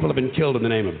 More people have been killed in the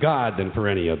name of God than for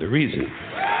any other reason.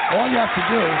 All you have to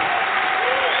do...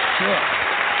 Sure.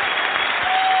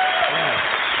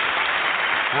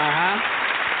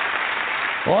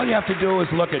 All you have to do is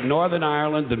look at Northern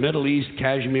Ireland, the Middle East,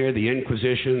 Kashmir, the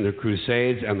Inquisition, the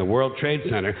Crusades, and the World Trade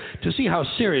Center to see how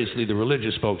seriously the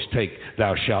religious folks take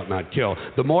thou shalt not kill.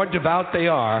 The more devout they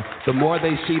are, the more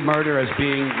they see murder as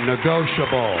being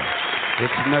negotiable.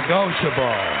 It's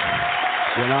negotiable.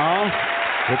 You know?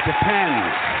 It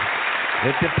depends.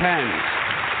 It depends.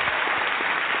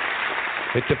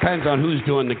 It depends on who's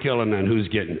doing the killing and who's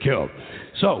getting killed.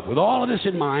 So, with all of this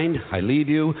in mind, I leave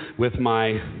you with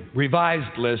my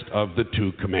revised list of the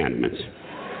 2 commandments.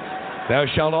 Thou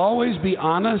shalt always be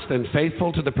honest and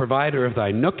faithful to the provider of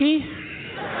thy nookie.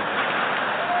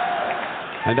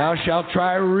 And thou shalt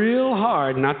try real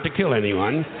hard not to kill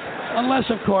anyone, unless,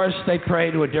 of course, they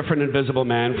pray to a different invisible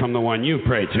man from the one you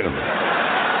pray to. 2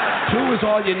 is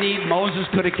all you need. Moses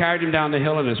could have carried him down the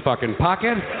hill in his fucking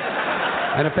pocket.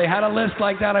 And if they had a list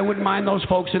like that, I wouldn't mind those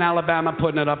folks in Alabama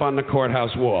putting it up on the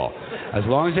courthouse wall. As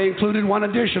long as they included one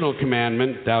additional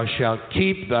commandment, thou shalt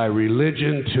keep thy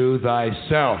religion to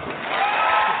thyself.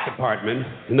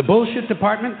 In the bullshit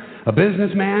department, a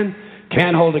businessman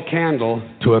can't hold a candle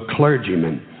to a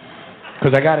clergyman.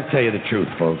 Because I got to tell you the truth,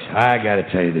 folks. I got to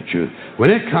tell you the truth. When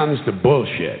it comes to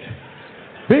bullshit,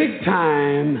 big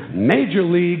time, major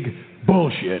league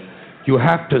bullshit, you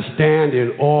have to stand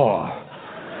in awe.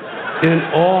 In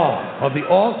awe of the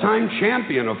all-time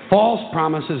champion of false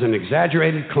promises and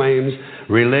exaggerated claims,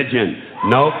 religion.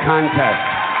 No contest.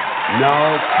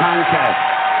 No contest.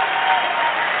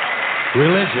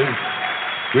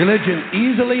 Religion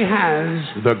easily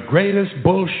has the greatest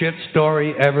bullshit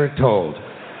story ever told.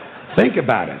 Think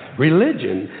about it.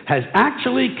 Religion has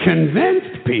actually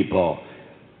convinced people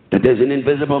that there's an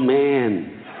invisible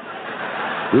man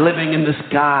living in the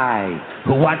sky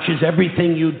who watches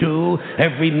everything you do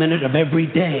every minute of every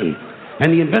day.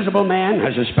 And the invisible man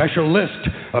has a special list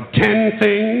of 10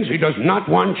 things he does not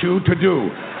want you to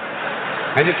do.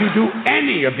 And if you do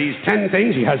any of these 10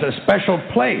 things, he has a special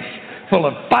place full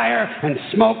of fire and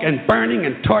smoke and burning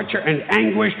and torture and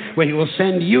anguish where he will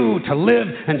send you to live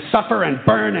and suffer and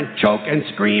burn and choke and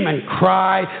scream and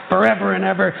cry forever and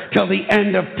ever till the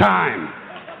end of time.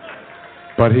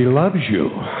 But he loves you.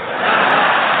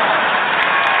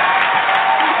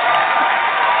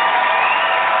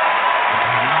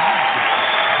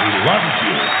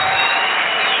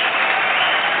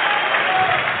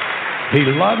 He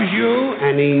loves you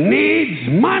and he needs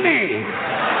money.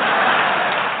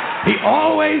 He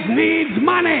always needs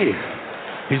money.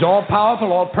 He's all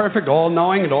powerful, all perfect, all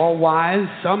knowing, and all wise.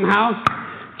 Somehow,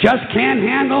 just can't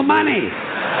handle money.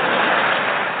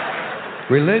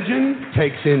 Religion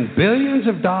takes in billions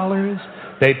of dollars.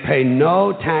 They pay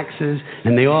no taxes,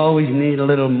 and they always need a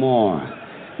little more.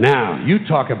 Now, you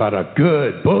talk about a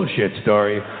good bullshit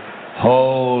story.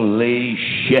 Holy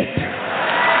shit.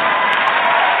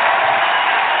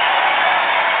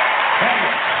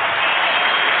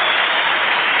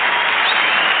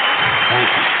 Thank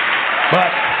you.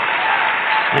 But,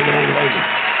 thank you.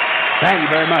 Thank you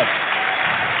very much.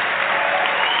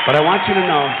 But I want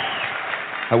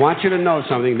you to know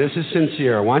something. This is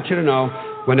sincere. I want you to know,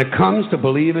 when it comes to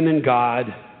believing in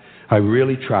God, I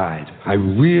really tried. I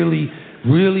really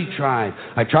tried.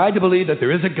 I tried to believe that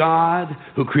there is a God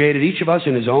who created each of us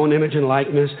in his own image and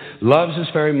likeness, loves us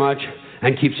very much,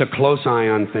 and keeps a close eye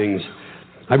on things.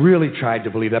 I really tried to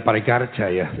believe that, but I got to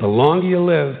tell you, the longer you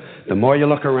live, the more you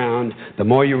look around, the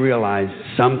more you realize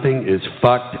something is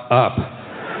fucked up.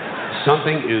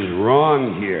 Something is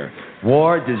wrong here.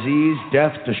 War, disease,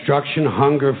 death, destruction,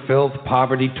 hunger, filth,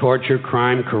 poverty, torture,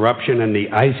 crime, corruption, and the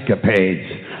ice-capades.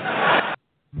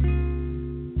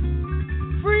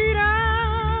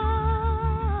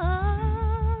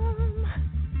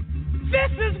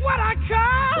 This is what I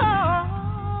call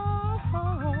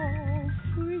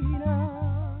freedom.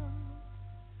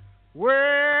 Well,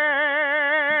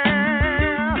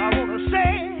 I want to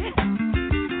say,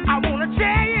 I want to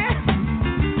tell you,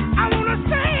 I want to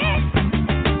say,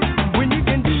 when you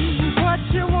can do what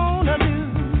you want to do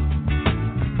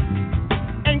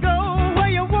and go where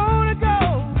you want to go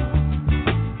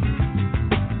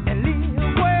and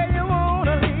live where you want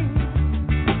to live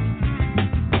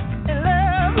and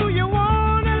love who you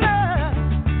want to love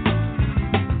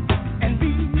and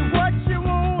be what you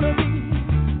want to be.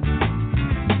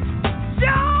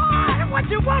 Join what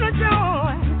you want to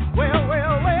join. Well,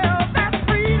 that's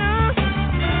freedom.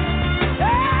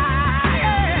 Yeah,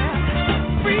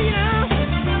 freedom.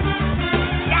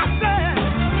 Yes, sir.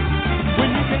 When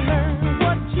you can learn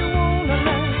what you want to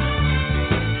learn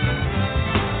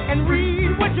and read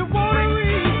what you want to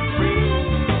read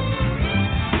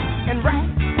and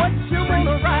write what you want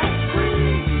to write.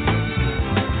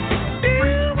 Do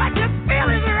what you feel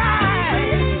is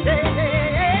right.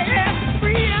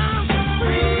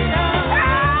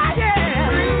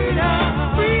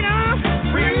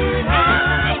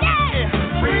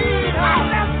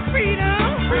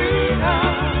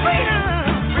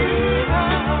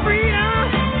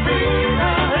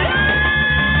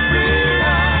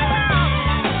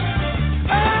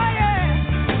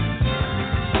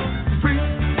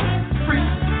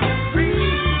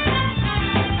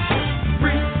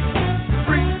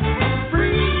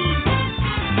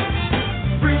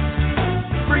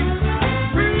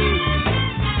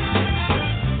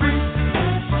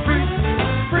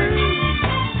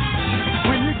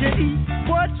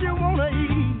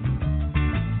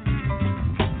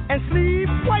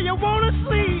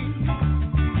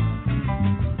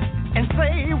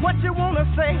 say what you want to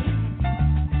say.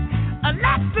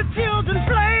 Let the children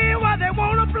play while they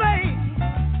want to play.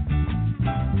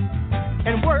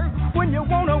 And work when you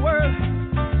want to work.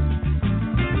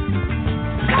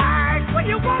 Play when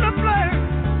you want to play.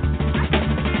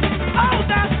 Oh,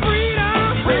 that's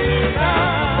freedom, freedom.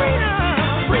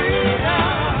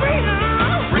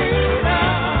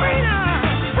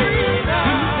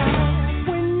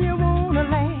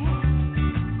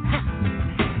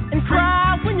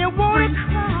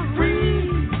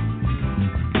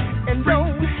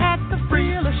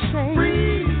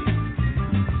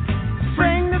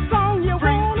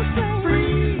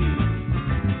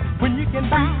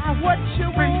 What you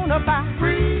wanna buy,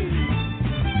 free,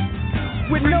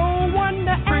 with no one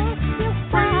to ask you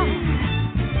why.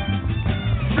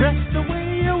 Dress the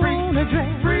way you wanna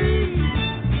dress, free,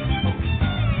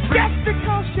 just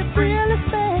because you feel it,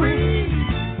 free.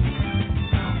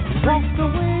 Walk the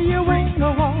way you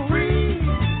wanna walk, free.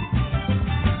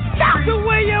 Talk the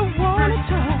way you wanna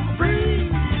talk, free.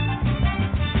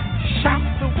 Shout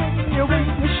the way you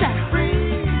wanna shout,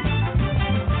 free.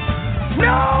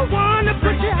 No one to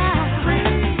put you out.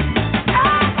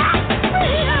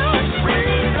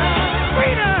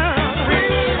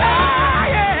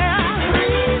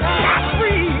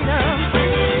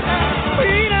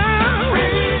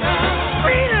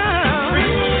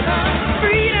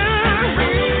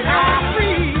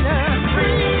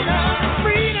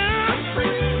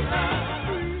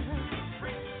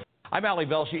 I'm Ali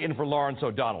Velshi in for Lawrence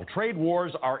O'Donnell. Trade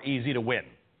wars are easy to win.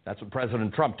 That's what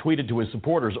President Trump tweeted to his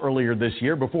supporters earlier this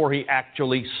year before he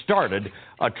actually started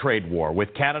a trade war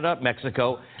with Canada,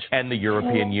 Mexico, and the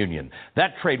European Union.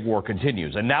 That trade war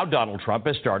continues, and now Donald Trump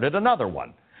has started another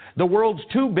one. The world's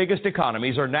two biggest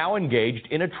economies are now engaged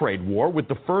in a trade war, with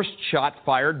the first shot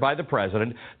fired by the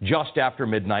president just after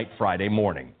midnight Friday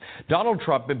morning. Donald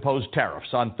Trump imposed tariffs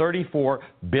on $34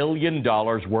 billion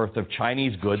worth of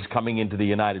Chinese goods coming into the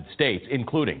United States,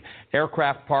 including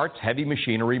aircraft parts, heavy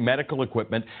machinery, medical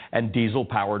equipment, and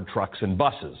diesel-powered trucks and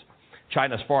buses.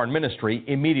 China's foreign ministry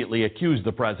immediately accused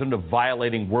the president of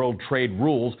violating world trade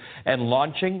rules and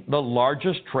launching the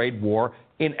largest trade war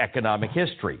in economic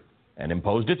history, and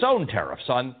imposed its own tariffs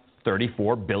on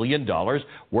 $34 billion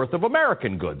worth of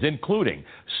American goods, including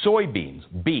soybeans,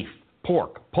 beef,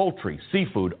 pork, poultry,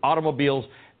 seafood, automobiles,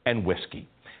 and whiskey.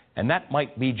 And that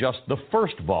might be just the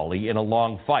first volley in a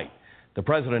long fight. The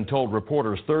president told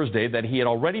reporters Thursday that he had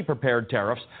already prepared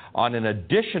tariffs on an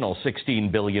additional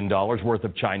 $16 billion worth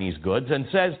of Chinese goods, and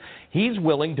says he's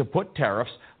willing to put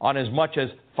tariffs on as much as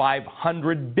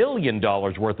 $500 billion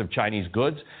worth of Chinese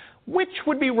goods, which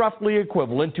would be roughly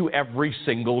equivalent to every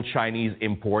single Chinese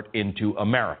import into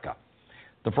America.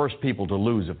 The first people to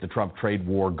lose if the Trump trade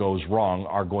war goes wrong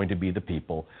are going to be the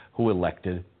people who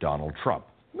elected Donald Trump.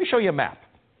 Let me show you a map.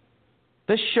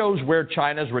 This shows where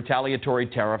China's retaliatory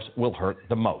tariffs will hurt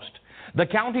the most. The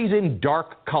counties in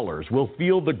dark colors will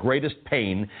feel the greatest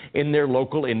pain in their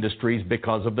local industries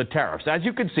because of the tariffs. As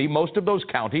you can see, most of those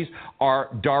counties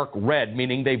are dark red,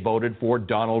 meaning they voted for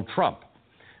Donald Trump.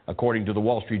 According to the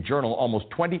Wall Street Journal, almost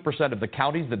 20% of the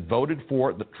counties that voted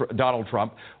for Donald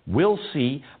Trump will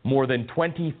see more than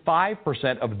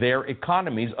 25% of their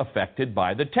economies affected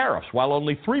by the tariffs, while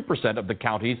only 3% of the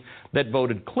counties that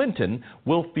voted Clinton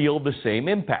will feel the same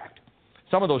impact.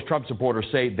 Some of those Trump supporters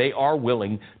say they are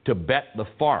willing to bet the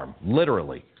farm,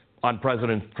 literally, on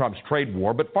President Trump's trade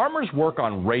war, but farmers work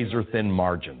on razor-thin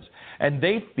margins, and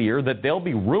they fear that they'll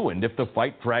be ruined if the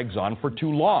fight drags on for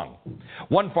too long.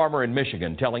 One farmer in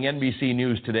Michigan telling NBC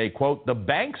News today, quote, "The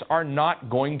banks are not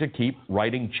going to keep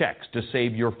writing checks to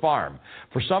save your farm.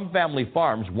 For some family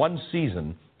farms, one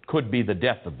season could be the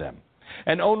death of them."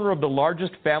 An owner of the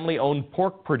largest family-owned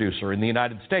pork producer in the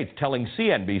United States telling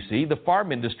CNBC the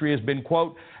farm industry has been,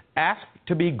 quote, "asked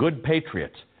to be good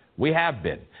patriots. We have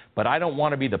been, but I don't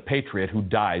want to be the patriot who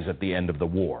dies at the end of the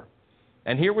war."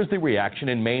 And here was the reaction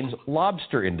in Maine's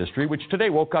lobster industry, which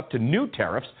today woke up to new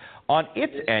tariffs on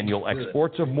its annual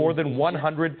exports of more than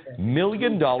 $100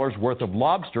 million worth of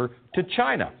lobster to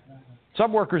China.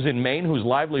 Some workers in Maine, whose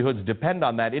livelihoods depend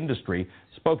on that industry,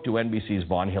 spoke to NBC's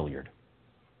Vaughn Hilliard.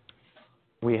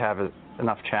 We have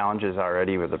enough challenges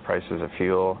already with the prices of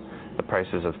fuel. The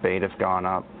prices of bait have gone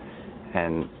up,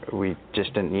 and we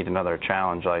just didn't need another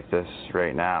challenge like this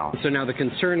right now. So now the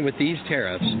concern with these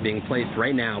tariffs being placed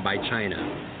right now by China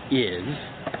is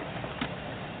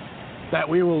that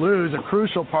we will lose a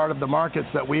crucial part of the markets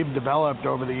that we've developed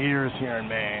over the years here in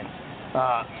Maine.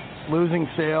 Losing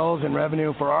sales and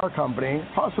revenue for our company,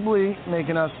 possibly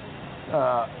making us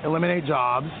eliminate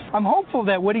jobs. I'm hopeful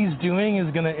that what he's doing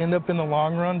is going to end up in the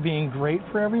long run being great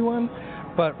for everyone,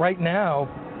 but right now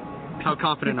How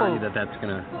confident are you that that's going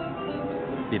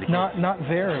to be the case? Not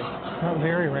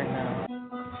very right now.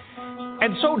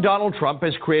 And so Donald Trump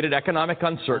has created economic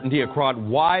uncertainty across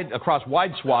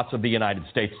wide swaths of the United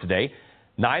States today.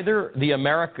 Neither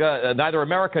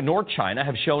America nor China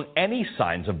have shown any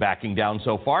signs of backing down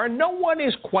so far, and no one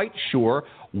is quite sure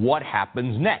what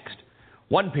happens next.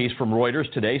 One piece from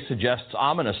Reuters today suggests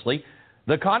ominously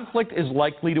the conflict is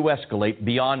likely to escalate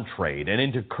beyond trade and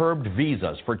into curbed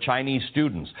visas for Chinese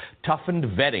students, toughened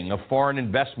vetting of foreign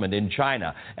investment in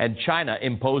China, and China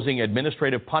imposing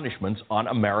administrative punishments on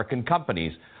American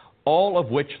companies, all of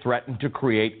which threaten to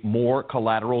create more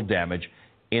collateral damage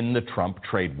in the Trump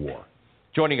trade war.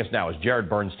 Joining us now is Jared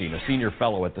Bernstein, a senior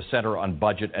fellow at the Center on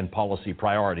Budget and Policy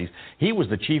Priorities. He was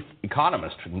the chief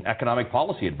economist and economic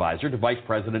policy advisor to Vice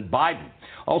President Biden.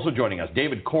 Also joining us,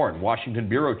 David Corn, Washington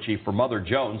bureau chief for Mother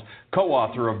Jones,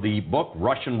 co-author of the book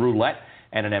Russian Roulette,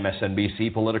 and an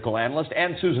MSNBC political analyst.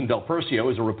 And Susan Del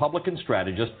Percio is a Republican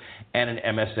strategist and an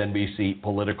MSNBC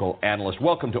political analyst.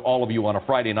 Welcome to all of you on a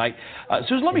Friday night.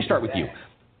 Susan, let me start with you.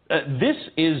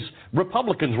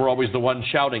 Republicans were always the ones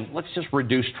shouting, let's just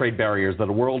reduce trade barriers, that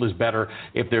the world is better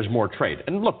if there's more trade.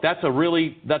 And look, that's a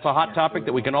hot topic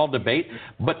that we can all debate,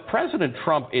 but President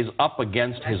Trump is up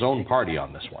against his own party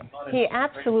on this one. He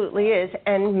absolutely is,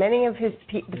 and many of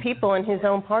the people in his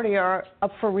own party are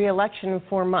up for re-election in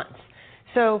 4 months.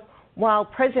 So while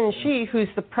President Xi, who's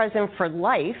the president for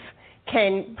life,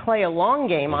 can play a long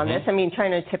game on this, I mean,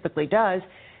 China typically does,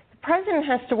 the president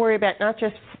has to worry about not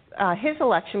just his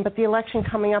election, but the election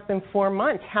coming up in 4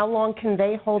 months. How long can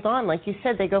they hold on? Like you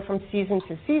said, they go from season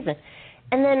to season.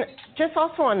 And then just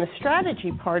also on the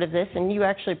strategy part of this, and you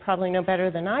actually probably know better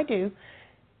than I do,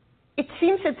 it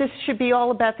seems that this should be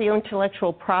all about the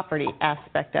intellectual property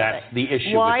aspect of it. That's the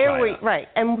issue Why with are China. we right?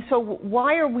 And so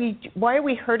why are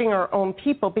we hurting our own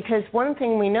people? Because one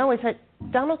thing we know is that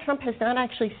Donald Trump has not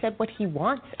actually said what he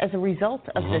wants as a result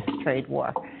of this trade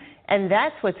war. And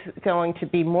that's what's going to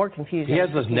be more confusing. He has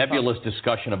this nebulous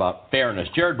discussion about fairness.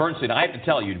 Jared Bernstein, I have to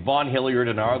tell you, Vaughn Hilliard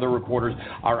and our other reporters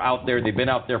are out there. They've been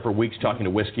out there for weeks talking to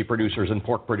whiskey producers and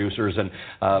pork producers and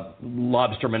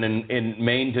lobstermen in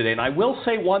Maine today. And I will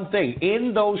say one thing.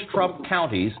 In those Trump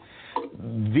counties,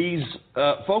 these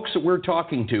folks that we're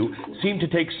talking to seem to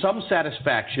take some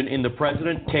satisfaction in the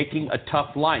president taking a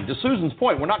tough line. To Susan's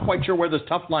point, we're not quite sure where this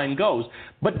tough line goes,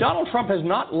 but Donald Trump has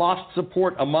not lost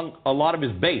support among a lot of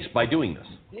his base by doing this.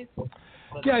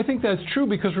 Yeah, I think that's true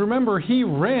because remember, he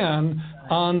ran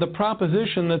on the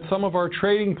proposition that some of our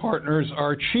trading partners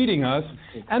are cheating us.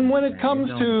 And when it comes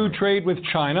to trade with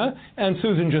China, and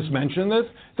Susan just mentioned this,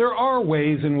 there are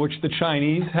ways in which the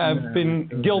Chinese have been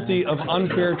guilty of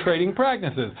unfair trading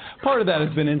practices. Part of that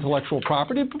has been intellectual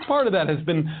property, but part of that has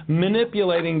been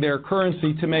manipulating their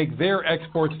currency to make their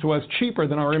exports to us cheaper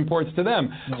than our imports to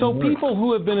them. So people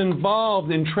who have been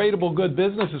involved in tradable good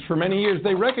businesses for many years,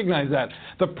 they recognize that.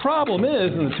 The problem is,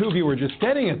 and the two of you were just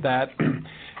getting at that,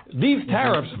 these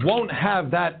tariffs won't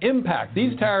have that impact.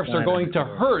 These tariffs are going to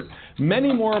hurt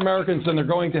many more Americans than they're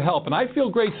going to help. And I feel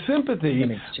great sympathy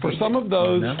for some of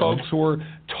those folks who are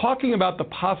talking about the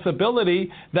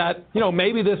possibility that,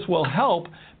 maybe this will help,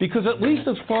 because at least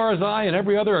as far as I and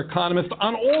every other economist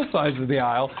on all sides of the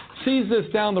aisle sees this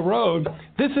down the road,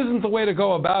 this isn't the way to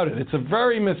go about it. It's a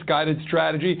very misguided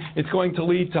strategy. It's going to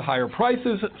lead to higher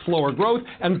prices, slower growth.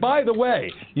 And by the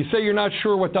way, you say you're not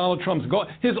sure what Donald Trump's goal.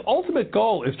 His ultimate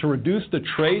goal is to reduce the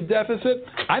trade deficit.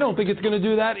 I don't think it's going to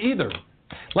do that either.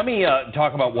 Let me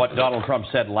talk about what Donald Trump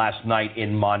said last night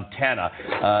in Montana.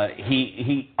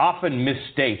 He often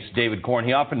misstates, David Corn,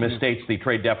 he often misstates the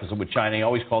trade deficit with China. He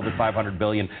always calls it $500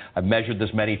 billion. I've measured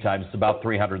this many times. It's about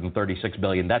 $336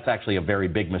 billion. That's actually a very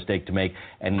big mistake to make,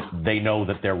 and they know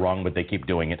that they're wrong, but they keep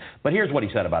doing it. But here's what he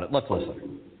said about it. Let's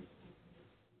listen.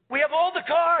 We have all the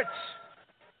cards.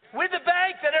 We're the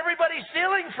bank that everybody's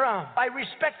stealing from. I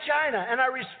respect China, and I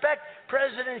respect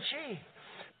President Xi.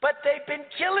 But they've been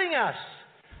killing us.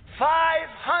 $507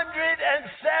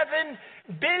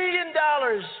 billion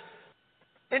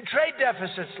in trade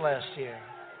deficits last year.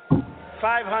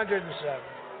 507.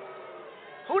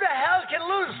 Who the hell can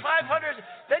lose 500?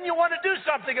 Then you want to do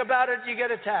something about it, you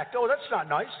get attacked. Oh, that's not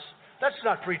nice. That's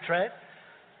not free trade.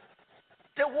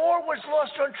 The war was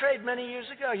lost on trade many years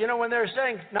ago. When they were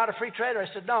saying, not a free trader,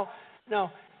 I said, no,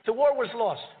 the war was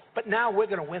lost. But now we're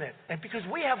going to win it. And because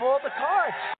we have all the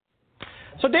cards.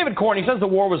 So David Corney says the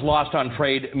war was lost on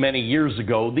trade many years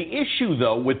ago. The issue,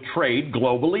 though, with trade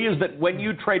globally is that when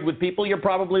you trade with people, you're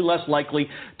probably less likely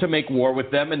to make war with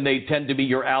them, and they tend to be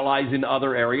your allies in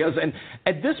other areas. And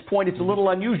at this point, it's a little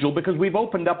unusual because we've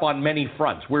opened up on many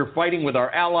fronts. We're fighting with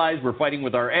our allies. We're fighting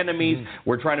with our enemies.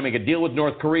 We're trying to make a deal with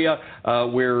North Korea.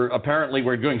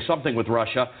 We're doing something with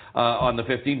Russia on the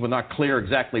 15th. We're not clear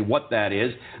exactly what that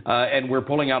is. And we're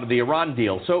pulling out of the Iran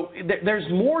deal. So there's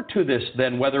more to this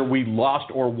than whether we lost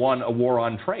or won a war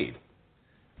on trade.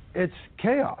 It's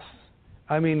chaos.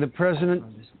 I mean, the president,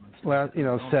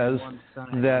 says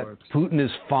that Putin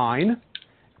is fine,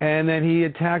 and then he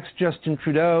attacks Justin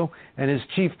Trudeau, and his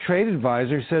chief trade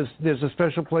advisor says there's a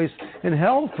special place in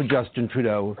hell for Justin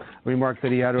Trudeau, a remark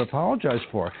that he had to apologize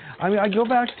for. I mean, I go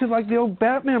back to like the old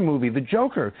Batman movie, The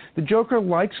Joker. The Joker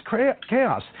likes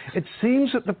chaos. It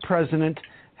seems that the president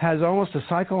has almost a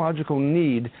psychological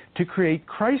need to create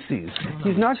crises.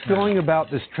 He's not going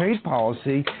about this trade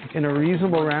policy in a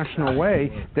reasonable, rational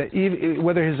way, that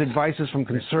whether his advice is from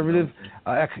conservative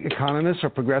economists or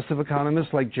progressive economists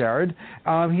like Jared,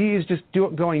 he is just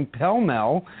going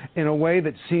pell-mell in a way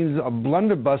that seems a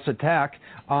blunderbuss attack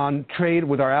on trade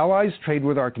with our allies, trade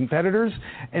with our competitors,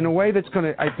 in a way that's going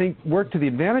to, I think, work to the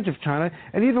advantage of China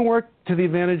and even work to the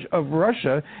advantage of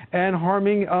Russia and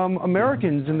harming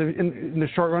Americans in the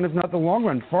short run, if not the long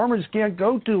run. Farmers can't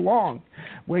go too long,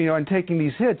 and taking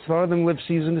these hits. A lot of them live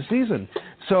season to season.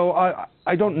 So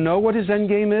I don't know what his end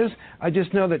game is. I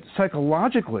just know that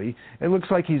psychologically, it looks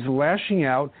like he's lashing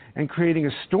out and creating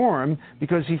a storm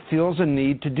because he feels a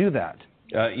need to do that.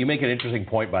 You make an interesting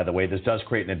point, by the way. This does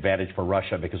create an advantage for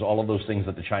Russia because all of those things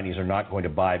that the Chinese are not going to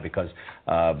buy because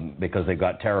they've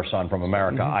got tariffs on from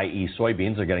America, i.e.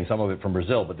 soybeans, they're getting some of it from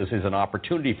Brazil. But this is an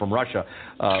opportunity from Russia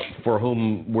for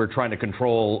whom we're trying to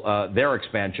control their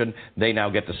expansion. They now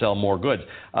get to sell more goods.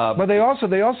 But they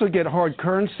also get hard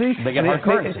currency. They get hard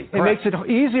currency. It makes it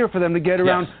easier for them to get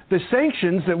around the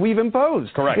sanctions that we've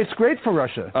imposed. Correct. It's great for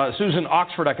Russia. Susan,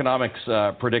 Oxford Economics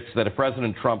predicts that if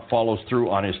President Trump follows through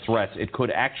on his threats, it could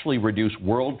actually reduce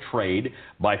world trade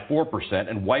by 4%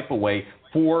 and wipe away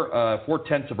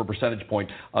 4/10 of a percentage point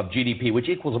of GDP, which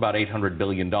equals about $800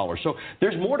 billion. So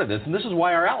there's more to this, and this is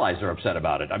why our allies are upset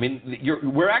about it. I mean,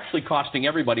 we're actually costing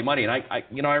everybody money, and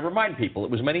I remind people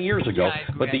it was many years ago,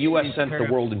 but the U.S. sent the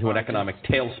world into an economic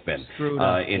tailspin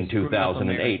in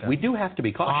 2008. We do have to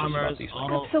be cautious about these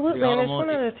things. Absolutely, and there's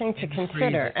one other thing to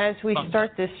consider as we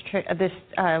start this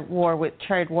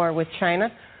trade war with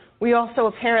China. We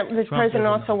also the president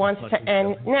also wants to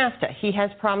end NAFTA. He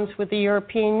has problems with the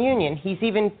European Union. He's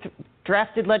even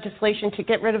drafted legislation to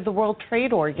get rid of the World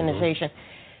Trade Organization.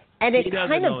 And it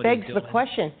kind of begs the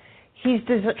question, he's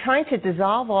trying to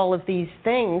dissolve all of these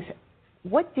things.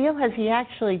 What deal has he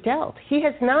actually dealt? He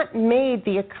has not made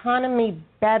the economy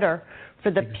better for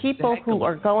the people who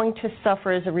are going to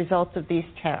suffer as a result of these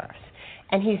tariffs.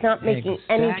 And he's not making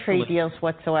any trade deals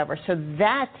whatsoever. So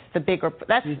that's the bigger.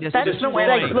 There's nowhere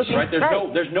that this, right?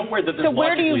 There's nowhere that this So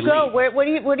where do you go?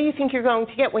 Leads. What do you think you're going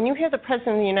to get when you hear the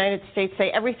president of the United States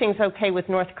say everything's okay with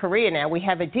North Korea now? We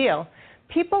have a deal.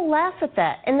 People laugh at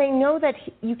that, and they know that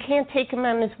you can't take him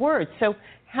on his word. So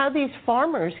how these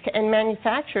farmers and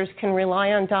manufacturers can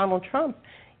rely on Donald Trump,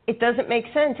 it doesn't make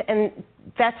sense. And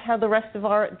that's how the rest of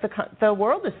the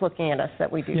world is looking at us, that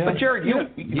we do. But Jared,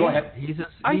 go ahead.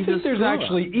 I think there's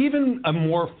actually even a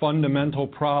more fundamental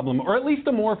problem, or at least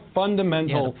a more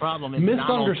fundamental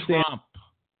misunderstanding.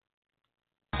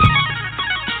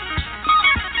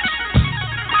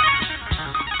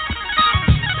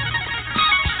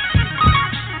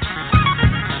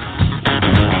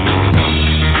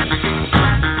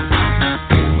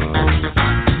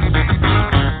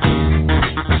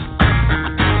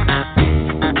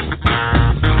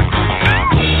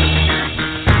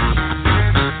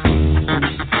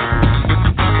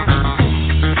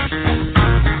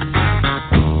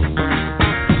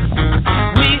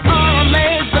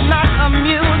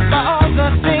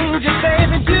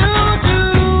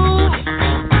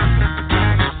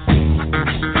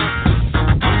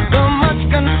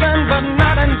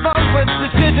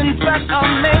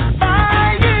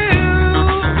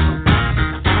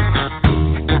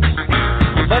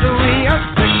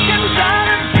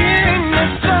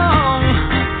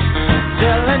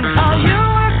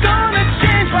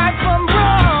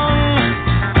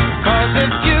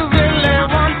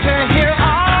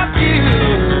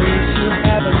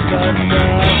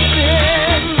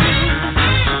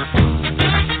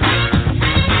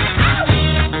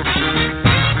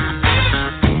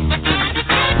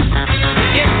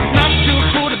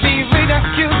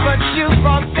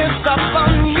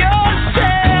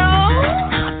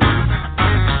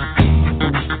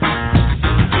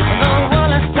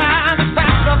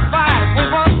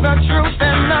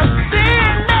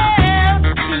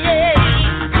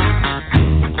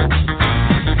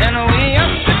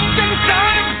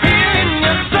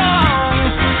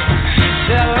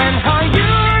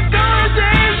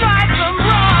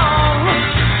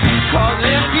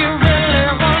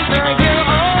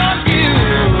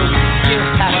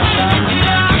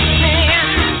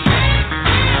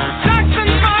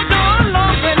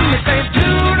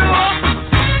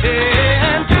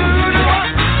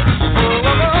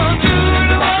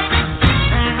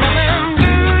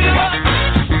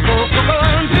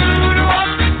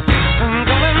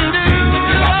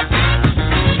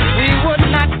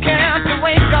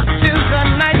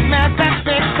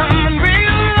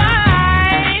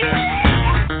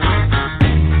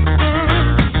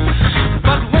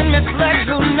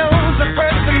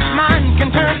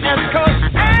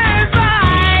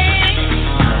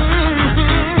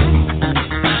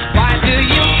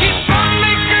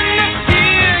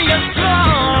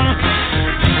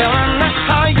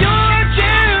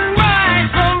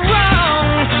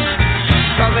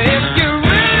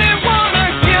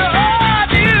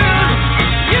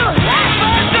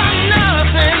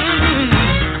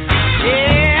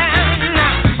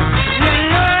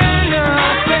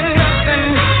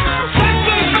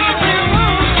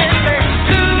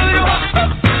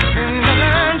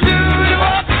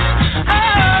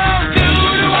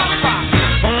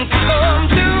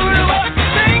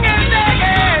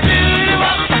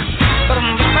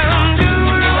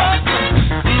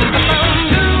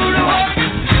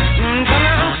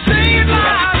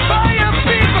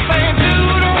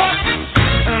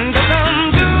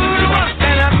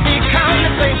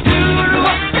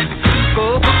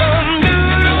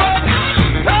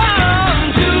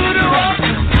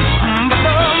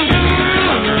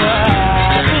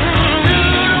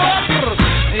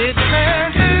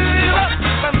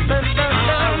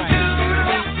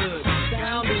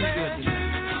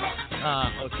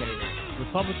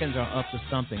 Republicans are up to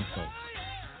something, folks.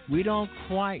 We don't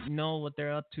quite know what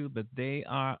they're up to, but they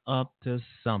are up to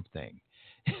something.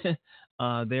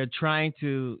 They're trying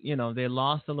to, they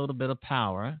lost a little bit of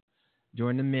power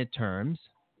during the midterms.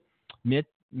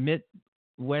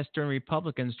 Midwestern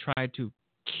Republicans tried to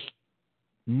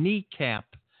kneecap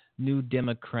new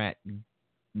Democratic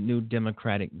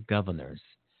governors.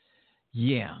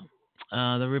 Yeah.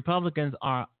 The Republicans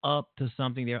are up to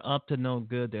something. They're up to no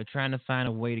good. They're trying to find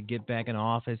a way to get back in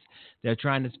office. They're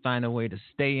trying to find a way to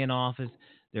stay in office.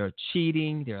 They're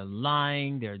cheating. They're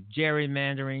lying. They're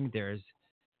gerrymandering.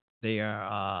 They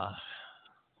are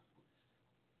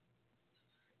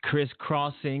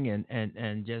crisscrossing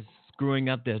and just screwing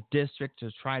up their district to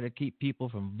try to keep people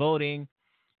from voting.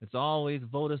 It's always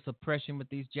voter suppression with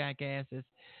these jackasses.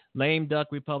 Lame duck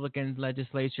Republican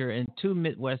legislature in 2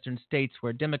 Midwestern states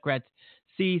where Democrats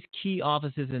seized key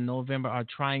offices in November are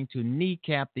trying to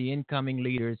kneecap the incoming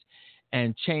leaders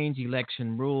and change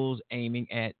election rules, aiming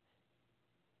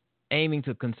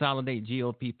to consolidate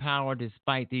GOP power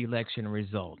despite the election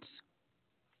results.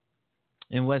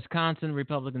 In Wisconsin,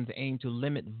 Republicans aim to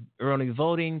limit early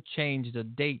voting, change the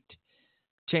date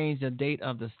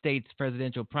of the state's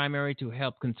presidential primary to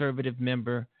help a conservative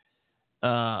member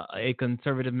of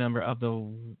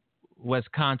the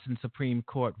Wisconsin Supreme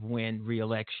Court win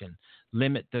re-election,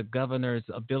 limit the governor's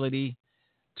ability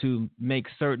to make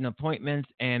certain appointments,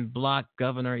 and block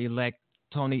Governor-elect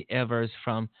Tony Evers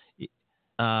from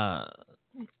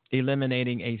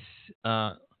eliminating a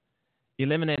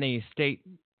state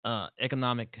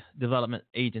economic development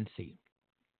agency.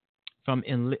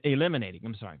 The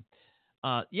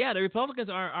Republicans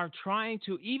are trying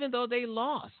to, even though they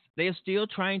lost, they are still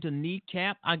trying to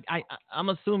kneecap. I'm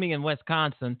assuming in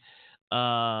Wisconsin,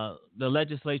 the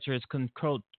legislature is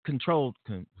controlled,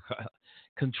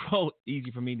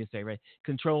 easy for me to say, right?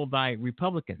 Controlled by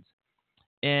Republicans.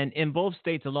 And in both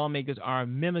states, the lawmakers are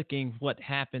mimicking what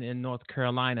happened in North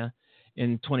Carolina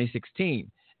in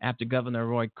 2016 after Governor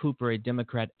Roy Cooper, a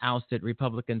Democrat, ousted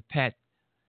Republican Pat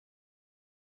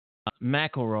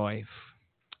McElroy.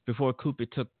 Before Cooper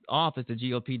took office, the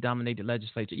GOP-dominated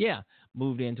legislature,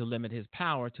 moved in to limit his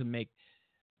power to make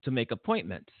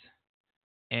appointments,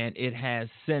 and it has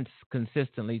since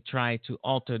consistently tried to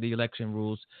alter the election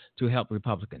rules to help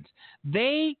Republicans.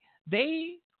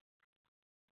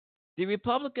 The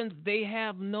Republicans, they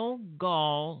have no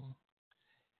gall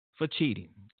for cheating.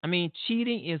 I mean,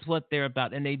 cheating is what they're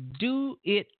about, and they do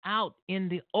it out in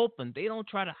the open. They don't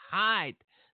try to hide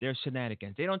their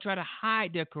shenanigans. They don't try to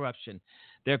hide their corruption,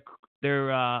 their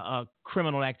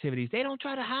criminal activities. They don't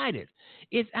try to hide it.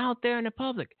 It's out there in the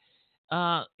public.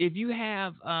 If you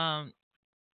have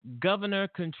governor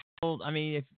controlled,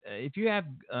 if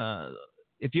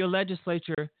your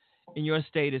legislature in your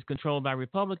state is controlled by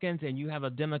Republicans and you have a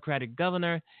Democratic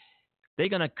governor, they're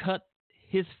gonna cut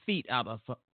his feet out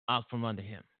from under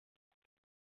him.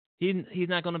 He's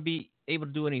not gonna be able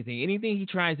to do anything. Anything he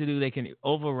tries to do, they can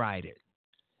override it.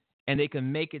 And they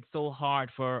can make it so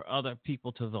hard for other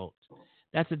people to vote.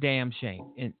 That's a damn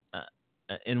shame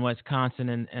in Wisconsin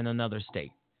and another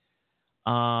state.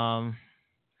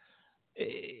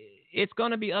 It's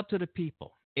going to be up to the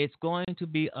people. It's going to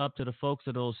be up to the folks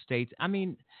of those states. I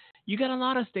mean, you got a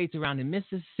lot of states around in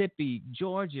Mississippi,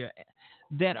 Georgia,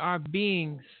 that are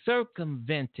being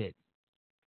circumvented.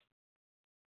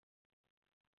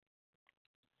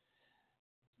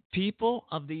 People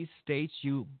of these states,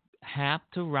 you have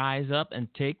to rise up and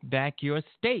take back your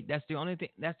state. That's the only thing.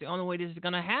 That's the only way this is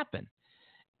going to happen.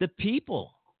 The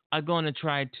people are going to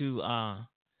try to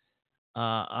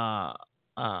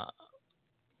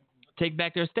take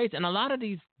back their states, and a lot of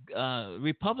these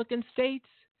Republican states,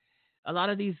 a lot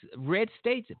of these red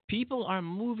states, people are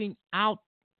moving out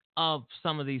of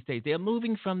some of these states. They're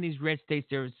moving from these red states.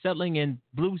 They're settling in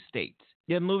blue states.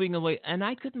 They're moving away, and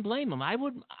I couldn't blame them. I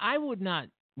would not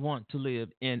want to live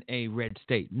in a red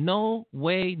state. No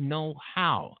way, no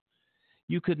how.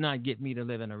 You could not get me to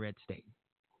live in a red state.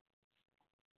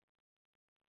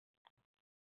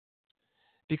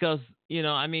 Because,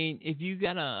 if you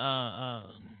got a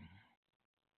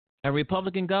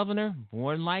Republican governor,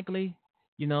 more than likely,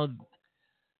 you're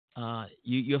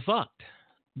fucked.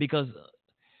 Because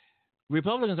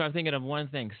Republicans are thinking of one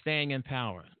thing, staying in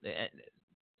power.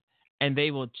 And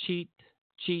they will cheat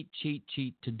to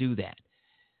do that.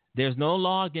 There's no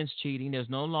law against cheating. There's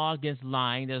no law against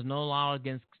lying. There's no law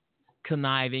against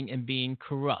conniving and being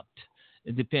corrupt.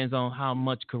 It depends on how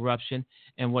much corruption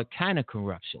and what kind of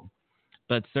corruption.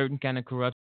 But certain kind of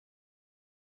corruption,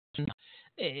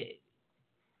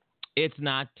 it's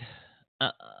not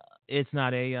a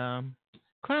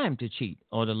crime to cheat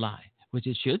or to lie, which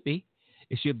it should be.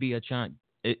 It should be a chance.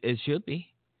 It should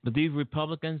be. But these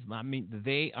Republicans, I mean,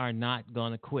 they are not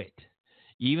going to quit.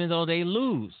 Even though they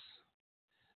lose,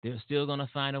 they're still going to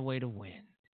find a way to win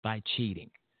by cheating,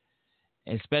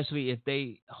 especially if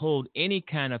they hold any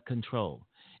kind of control.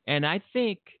 And I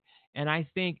think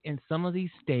in some of these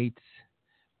states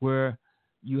where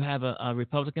you have a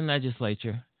Republican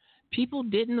legislature, people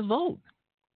didn't vote.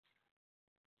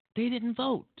 They didn't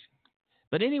vote.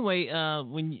 But anyway,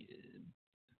 when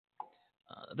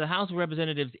the House of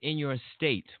Representatives in your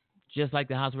state, just like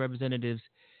the House of Representatives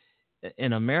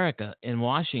in America, in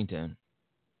Washington,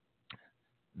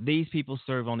 these people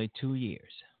serve only 2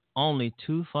 years. Only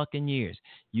 2 fucking years.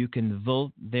 You can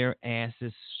vote their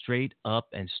asses straight up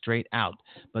and straight out.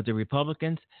 But the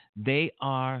Republicans, they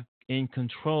are in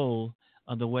control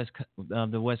of the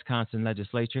Wisconsin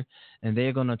legislature, and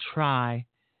they're going to try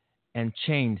and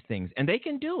change things. And they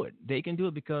can do it. They can do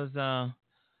it because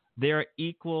they're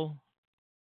equal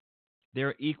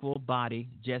body,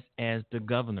 just as the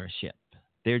governorship.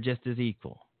 They're just as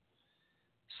equal.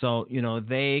 So,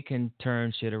 they can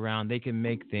turn shit around. They can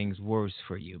make things worse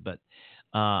for you. But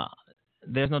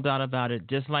there's no doubt about it.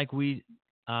 Just like we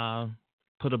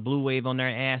put a blue wave on their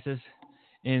asses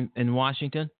in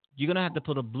Washington, you're going to have to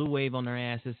put a blue wave on their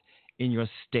asses in your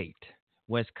state,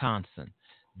 Wisconsin,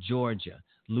 Georgia,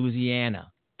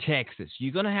 Louisiana, Texas.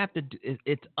 You're going to have to,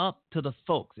 it's up to the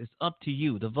folks. It's up to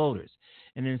you, the voters.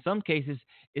 And in some cases,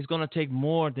 it's going to take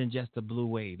more than just a blue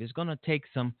wave. It's going to take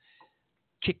some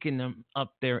kicking them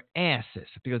up their asses,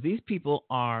 because these people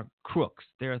are crooks.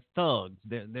 They're thugs.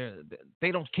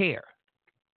 They don't care.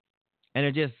 And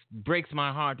it just breaks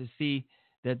my heart to see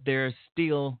that there's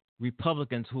still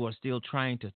Republicans who are still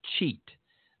trying to cheat,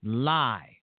 lie,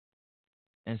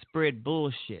 and spread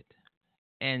bullshit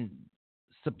and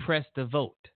suppress the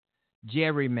vote,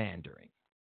 gerrymandering,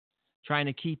 trying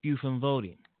to keep you from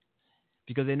voting,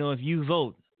 because they know if you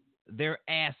vote, their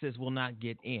asses will not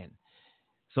get in.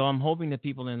 So I'm hoping that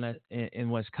people in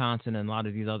Wisconsin and a lot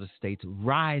of these other states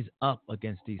rise up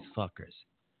against these fuckers.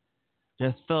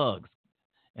 They're thugs.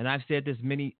 And I've said this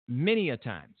many, many a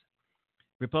times.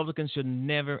 Republicans should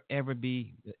never, ever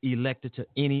be elected to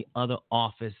any other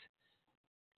office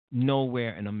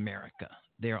nowhere in America.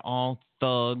 They're all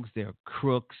thugs. They're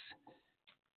crooks.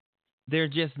 They're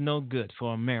just no good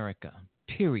for America,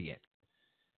 period.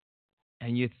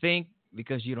 And you think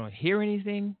because you don't hear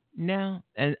anything now,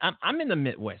 and I'm in the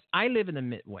Midwest. I live in the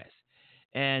Midwest.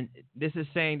 And this is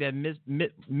saying that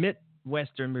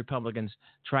Midwestern Republicans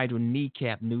try to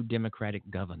kneecap new Democratic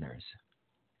governors.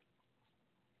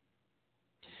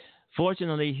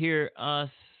 Fortunately, here, us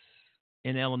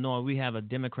in Illinois, we have a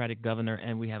Democratic governor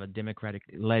and we have a Democratic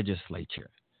legislature.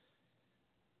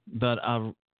 But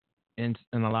in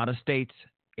a lot of states,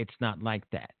 it's not like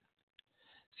that.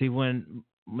 See, when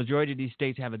majority of these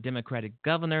states have a Democratic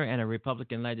governor and a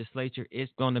Republican legislature,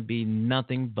 it's going to be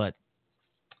nothing but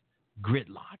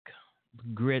gridlock.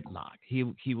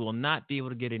 He will not be able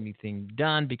to get anything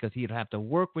done because he'll have to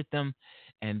work with them,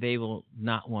 and they will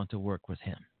not want to work with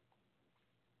him.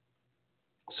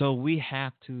 So we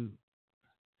have to,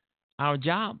 our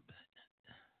job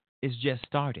is just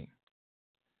starting.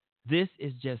 This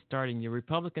is just starting. The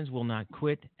Republicans will not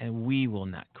quit, and we will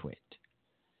not quit.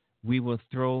 We will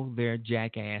throw their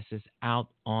jackasses out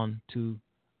onto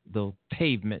the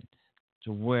pavement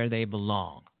to where they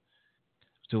belong.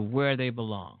 To where they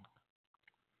belong.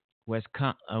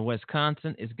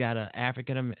 Wisconsin has got it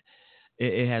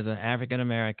has an African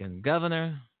American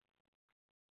governor,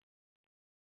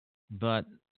 but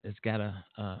it's got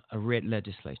a red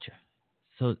legislature.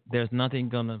 So there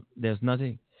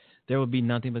will be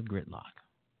nothing but gridlock.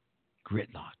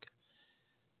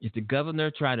 If the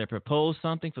governor try to propose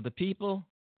something for the people,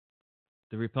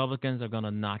 the Republicans are going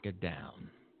to knock it down.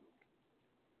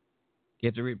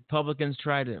 If the Republicans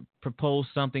try to propose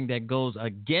something that goes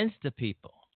against the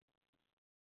people,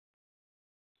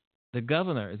 the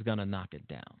governor is going to knock it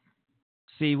down.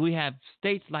 See, we have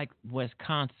states like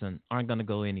Wisconsin aren't going to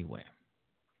go anywhere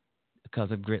because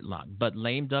of gridlock. But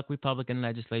lame duck Republican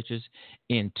legislatures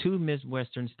in 2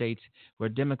 Midwestern states where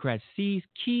Democrats seize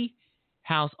key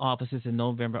House offices in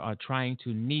November are trying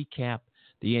to kneecap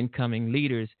the incoming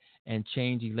leaders and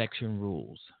change election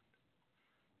rules.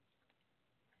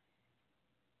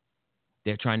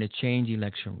 They're trying to change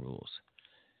election rules.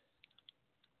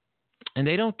 And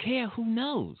they don't care who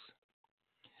knows.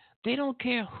 They don't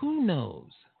care who knows.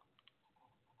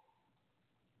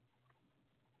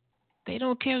 They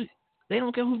don't care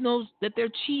who knows that they're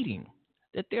cheating,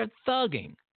 that they're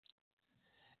thugging.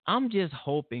 I'm just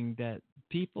hoping that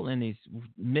people in these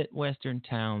Midwestern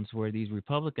towns where these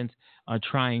Republicans are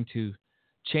trying to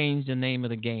change the name of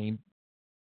the game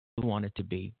want it to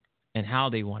be and how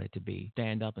they want it to be,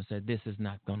 stand up and say, this is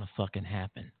not going to fucking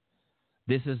happen.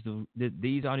 These are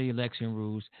the election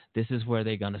rules. This is where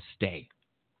they're going to stay.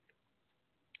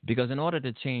 Because in order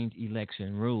to change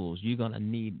election rules, you're going to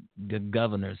need the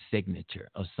governor's signature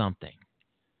or something,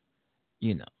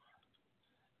 you know.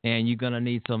 And you're going to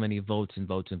need so many votes and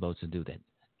votes and votes to do that.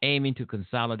 Aiming to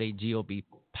consolidate GOP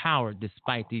power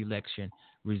despite the election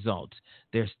results.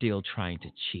 They're still trying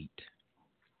to cheat.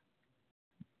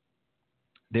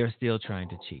 They're still trying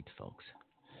to cheat, folks.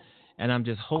 And I'm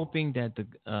just hoping that the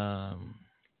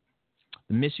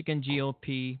Michigan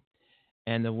GOP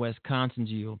and the Wisconsin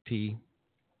GOP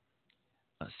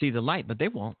see the light, but they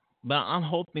won't. But I'm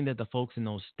hoping that the folks in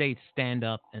those states stand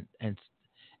up and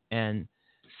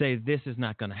say, this is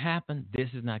not going to happen, this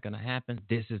is not going to happen,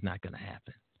 this is not going to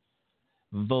happen.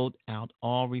 Vote out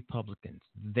all Republicans.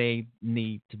 They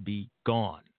need to be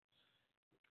gone.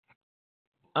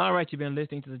 All right, you've been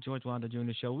listening to the George Wilder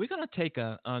Jr. Show. We're going to take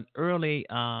an early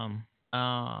end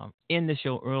the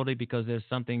show early because there's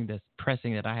something that's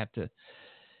pressing that I have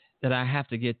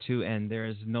to get to, and there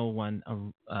is no one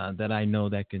that I know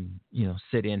that can, you know,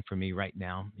 sit in for me right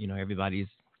now. You know, everybody's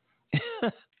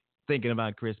thinking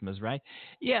about Christmas, right?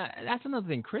 Yeah, that's another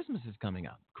thing. Christmas is coming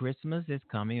up. Christmas is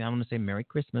coming. I want to say Merry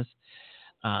Christmas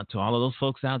to all of those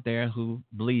folks out there who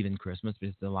believe in Christmas,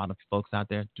 because a lot of folks out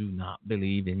there do not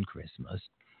believe in Christmas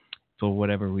for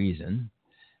whatever reason.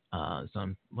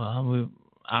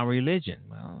 Our religion,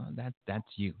 well, that's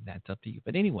you. That's up to you.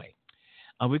 But anyway,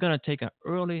 we're going to take an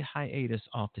early hiatus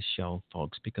off the show,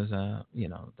 folks, because, you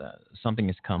know, something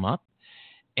has come up.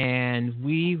 And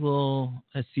we will,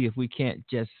 let's see if we can't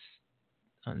just,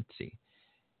 let's see.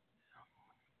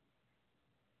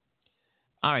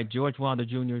 All right, George Wilder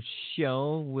Jr.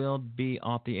 Show will be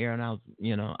off the air, and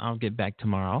I'll get back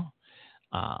tomorrow.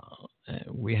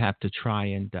 We have to try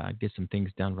and get some things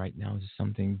done right now.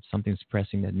 Something's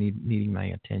pressing that needing my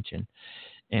attention,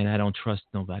 and I don't trust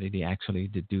nobody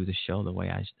to do the show the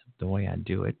way I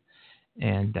do it,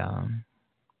 and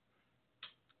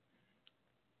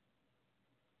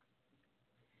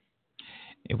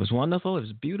it was wonderful. It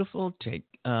was beautiful.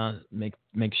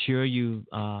 Make sure you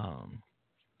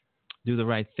do the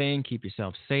right thing. Keep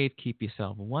yourself safe. Keep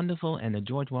yourself wonderful. And the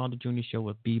George Wilder Jr. Show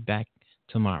will be back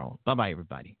tomorrow. Bye-bye,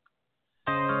 everybody.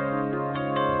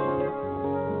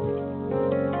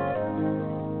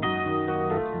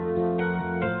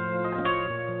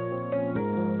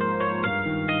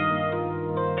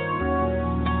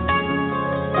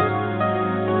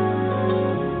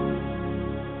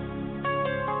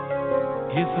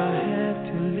 If I had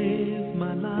to live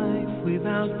my life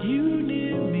without you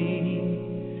near me,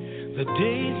 the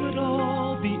days would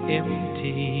all be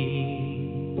empty.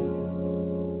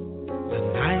 The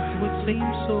nights would seem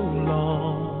so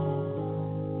long.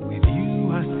 With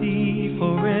you I see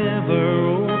forever,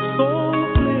 oh so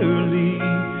clearly.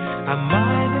 I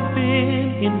might have been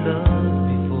in love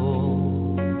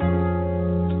before,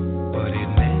 but it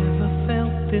never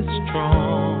felt this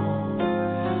strong.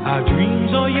 Our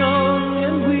dreams are young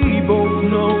and we both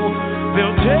know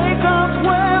they'll take us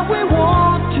where we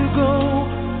want to go.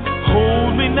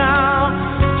 Hold me now,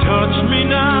 touch me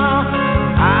now.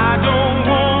 I don't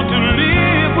want to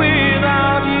live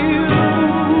without you.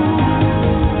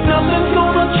 Nothing's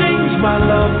gonna change my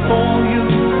love for you.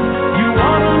 You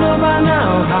ought to know by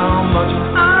now how much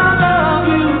I love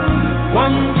you.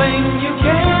 One thing you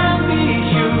can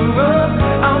be sure of,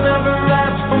 I'll never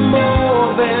ask for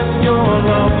more than your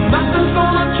love. Nothing's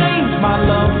gonna change my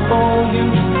love for you.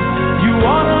 You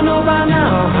ought to know by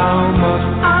now how much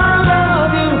I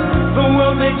love you. The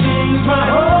world may change my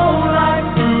whole life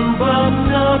through, but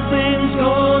nothing's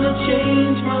gonna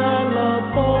change my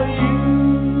love for you.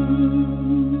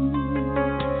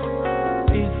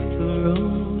 If the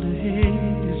road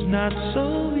ahead is not so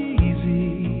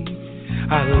easy,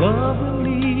 our love will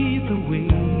lead the way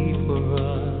for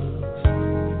us.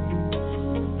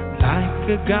 Like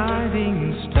a guiding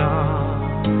star,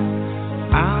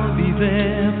 I'll be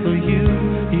there for you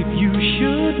if you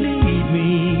should need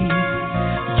me.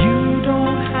 You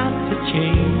don't have to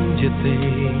change a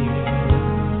thing.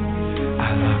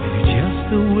 I love you just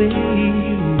the way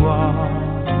you are.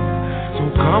 So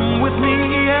come with me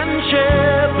and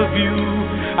share the view.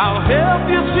 I'll help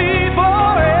you see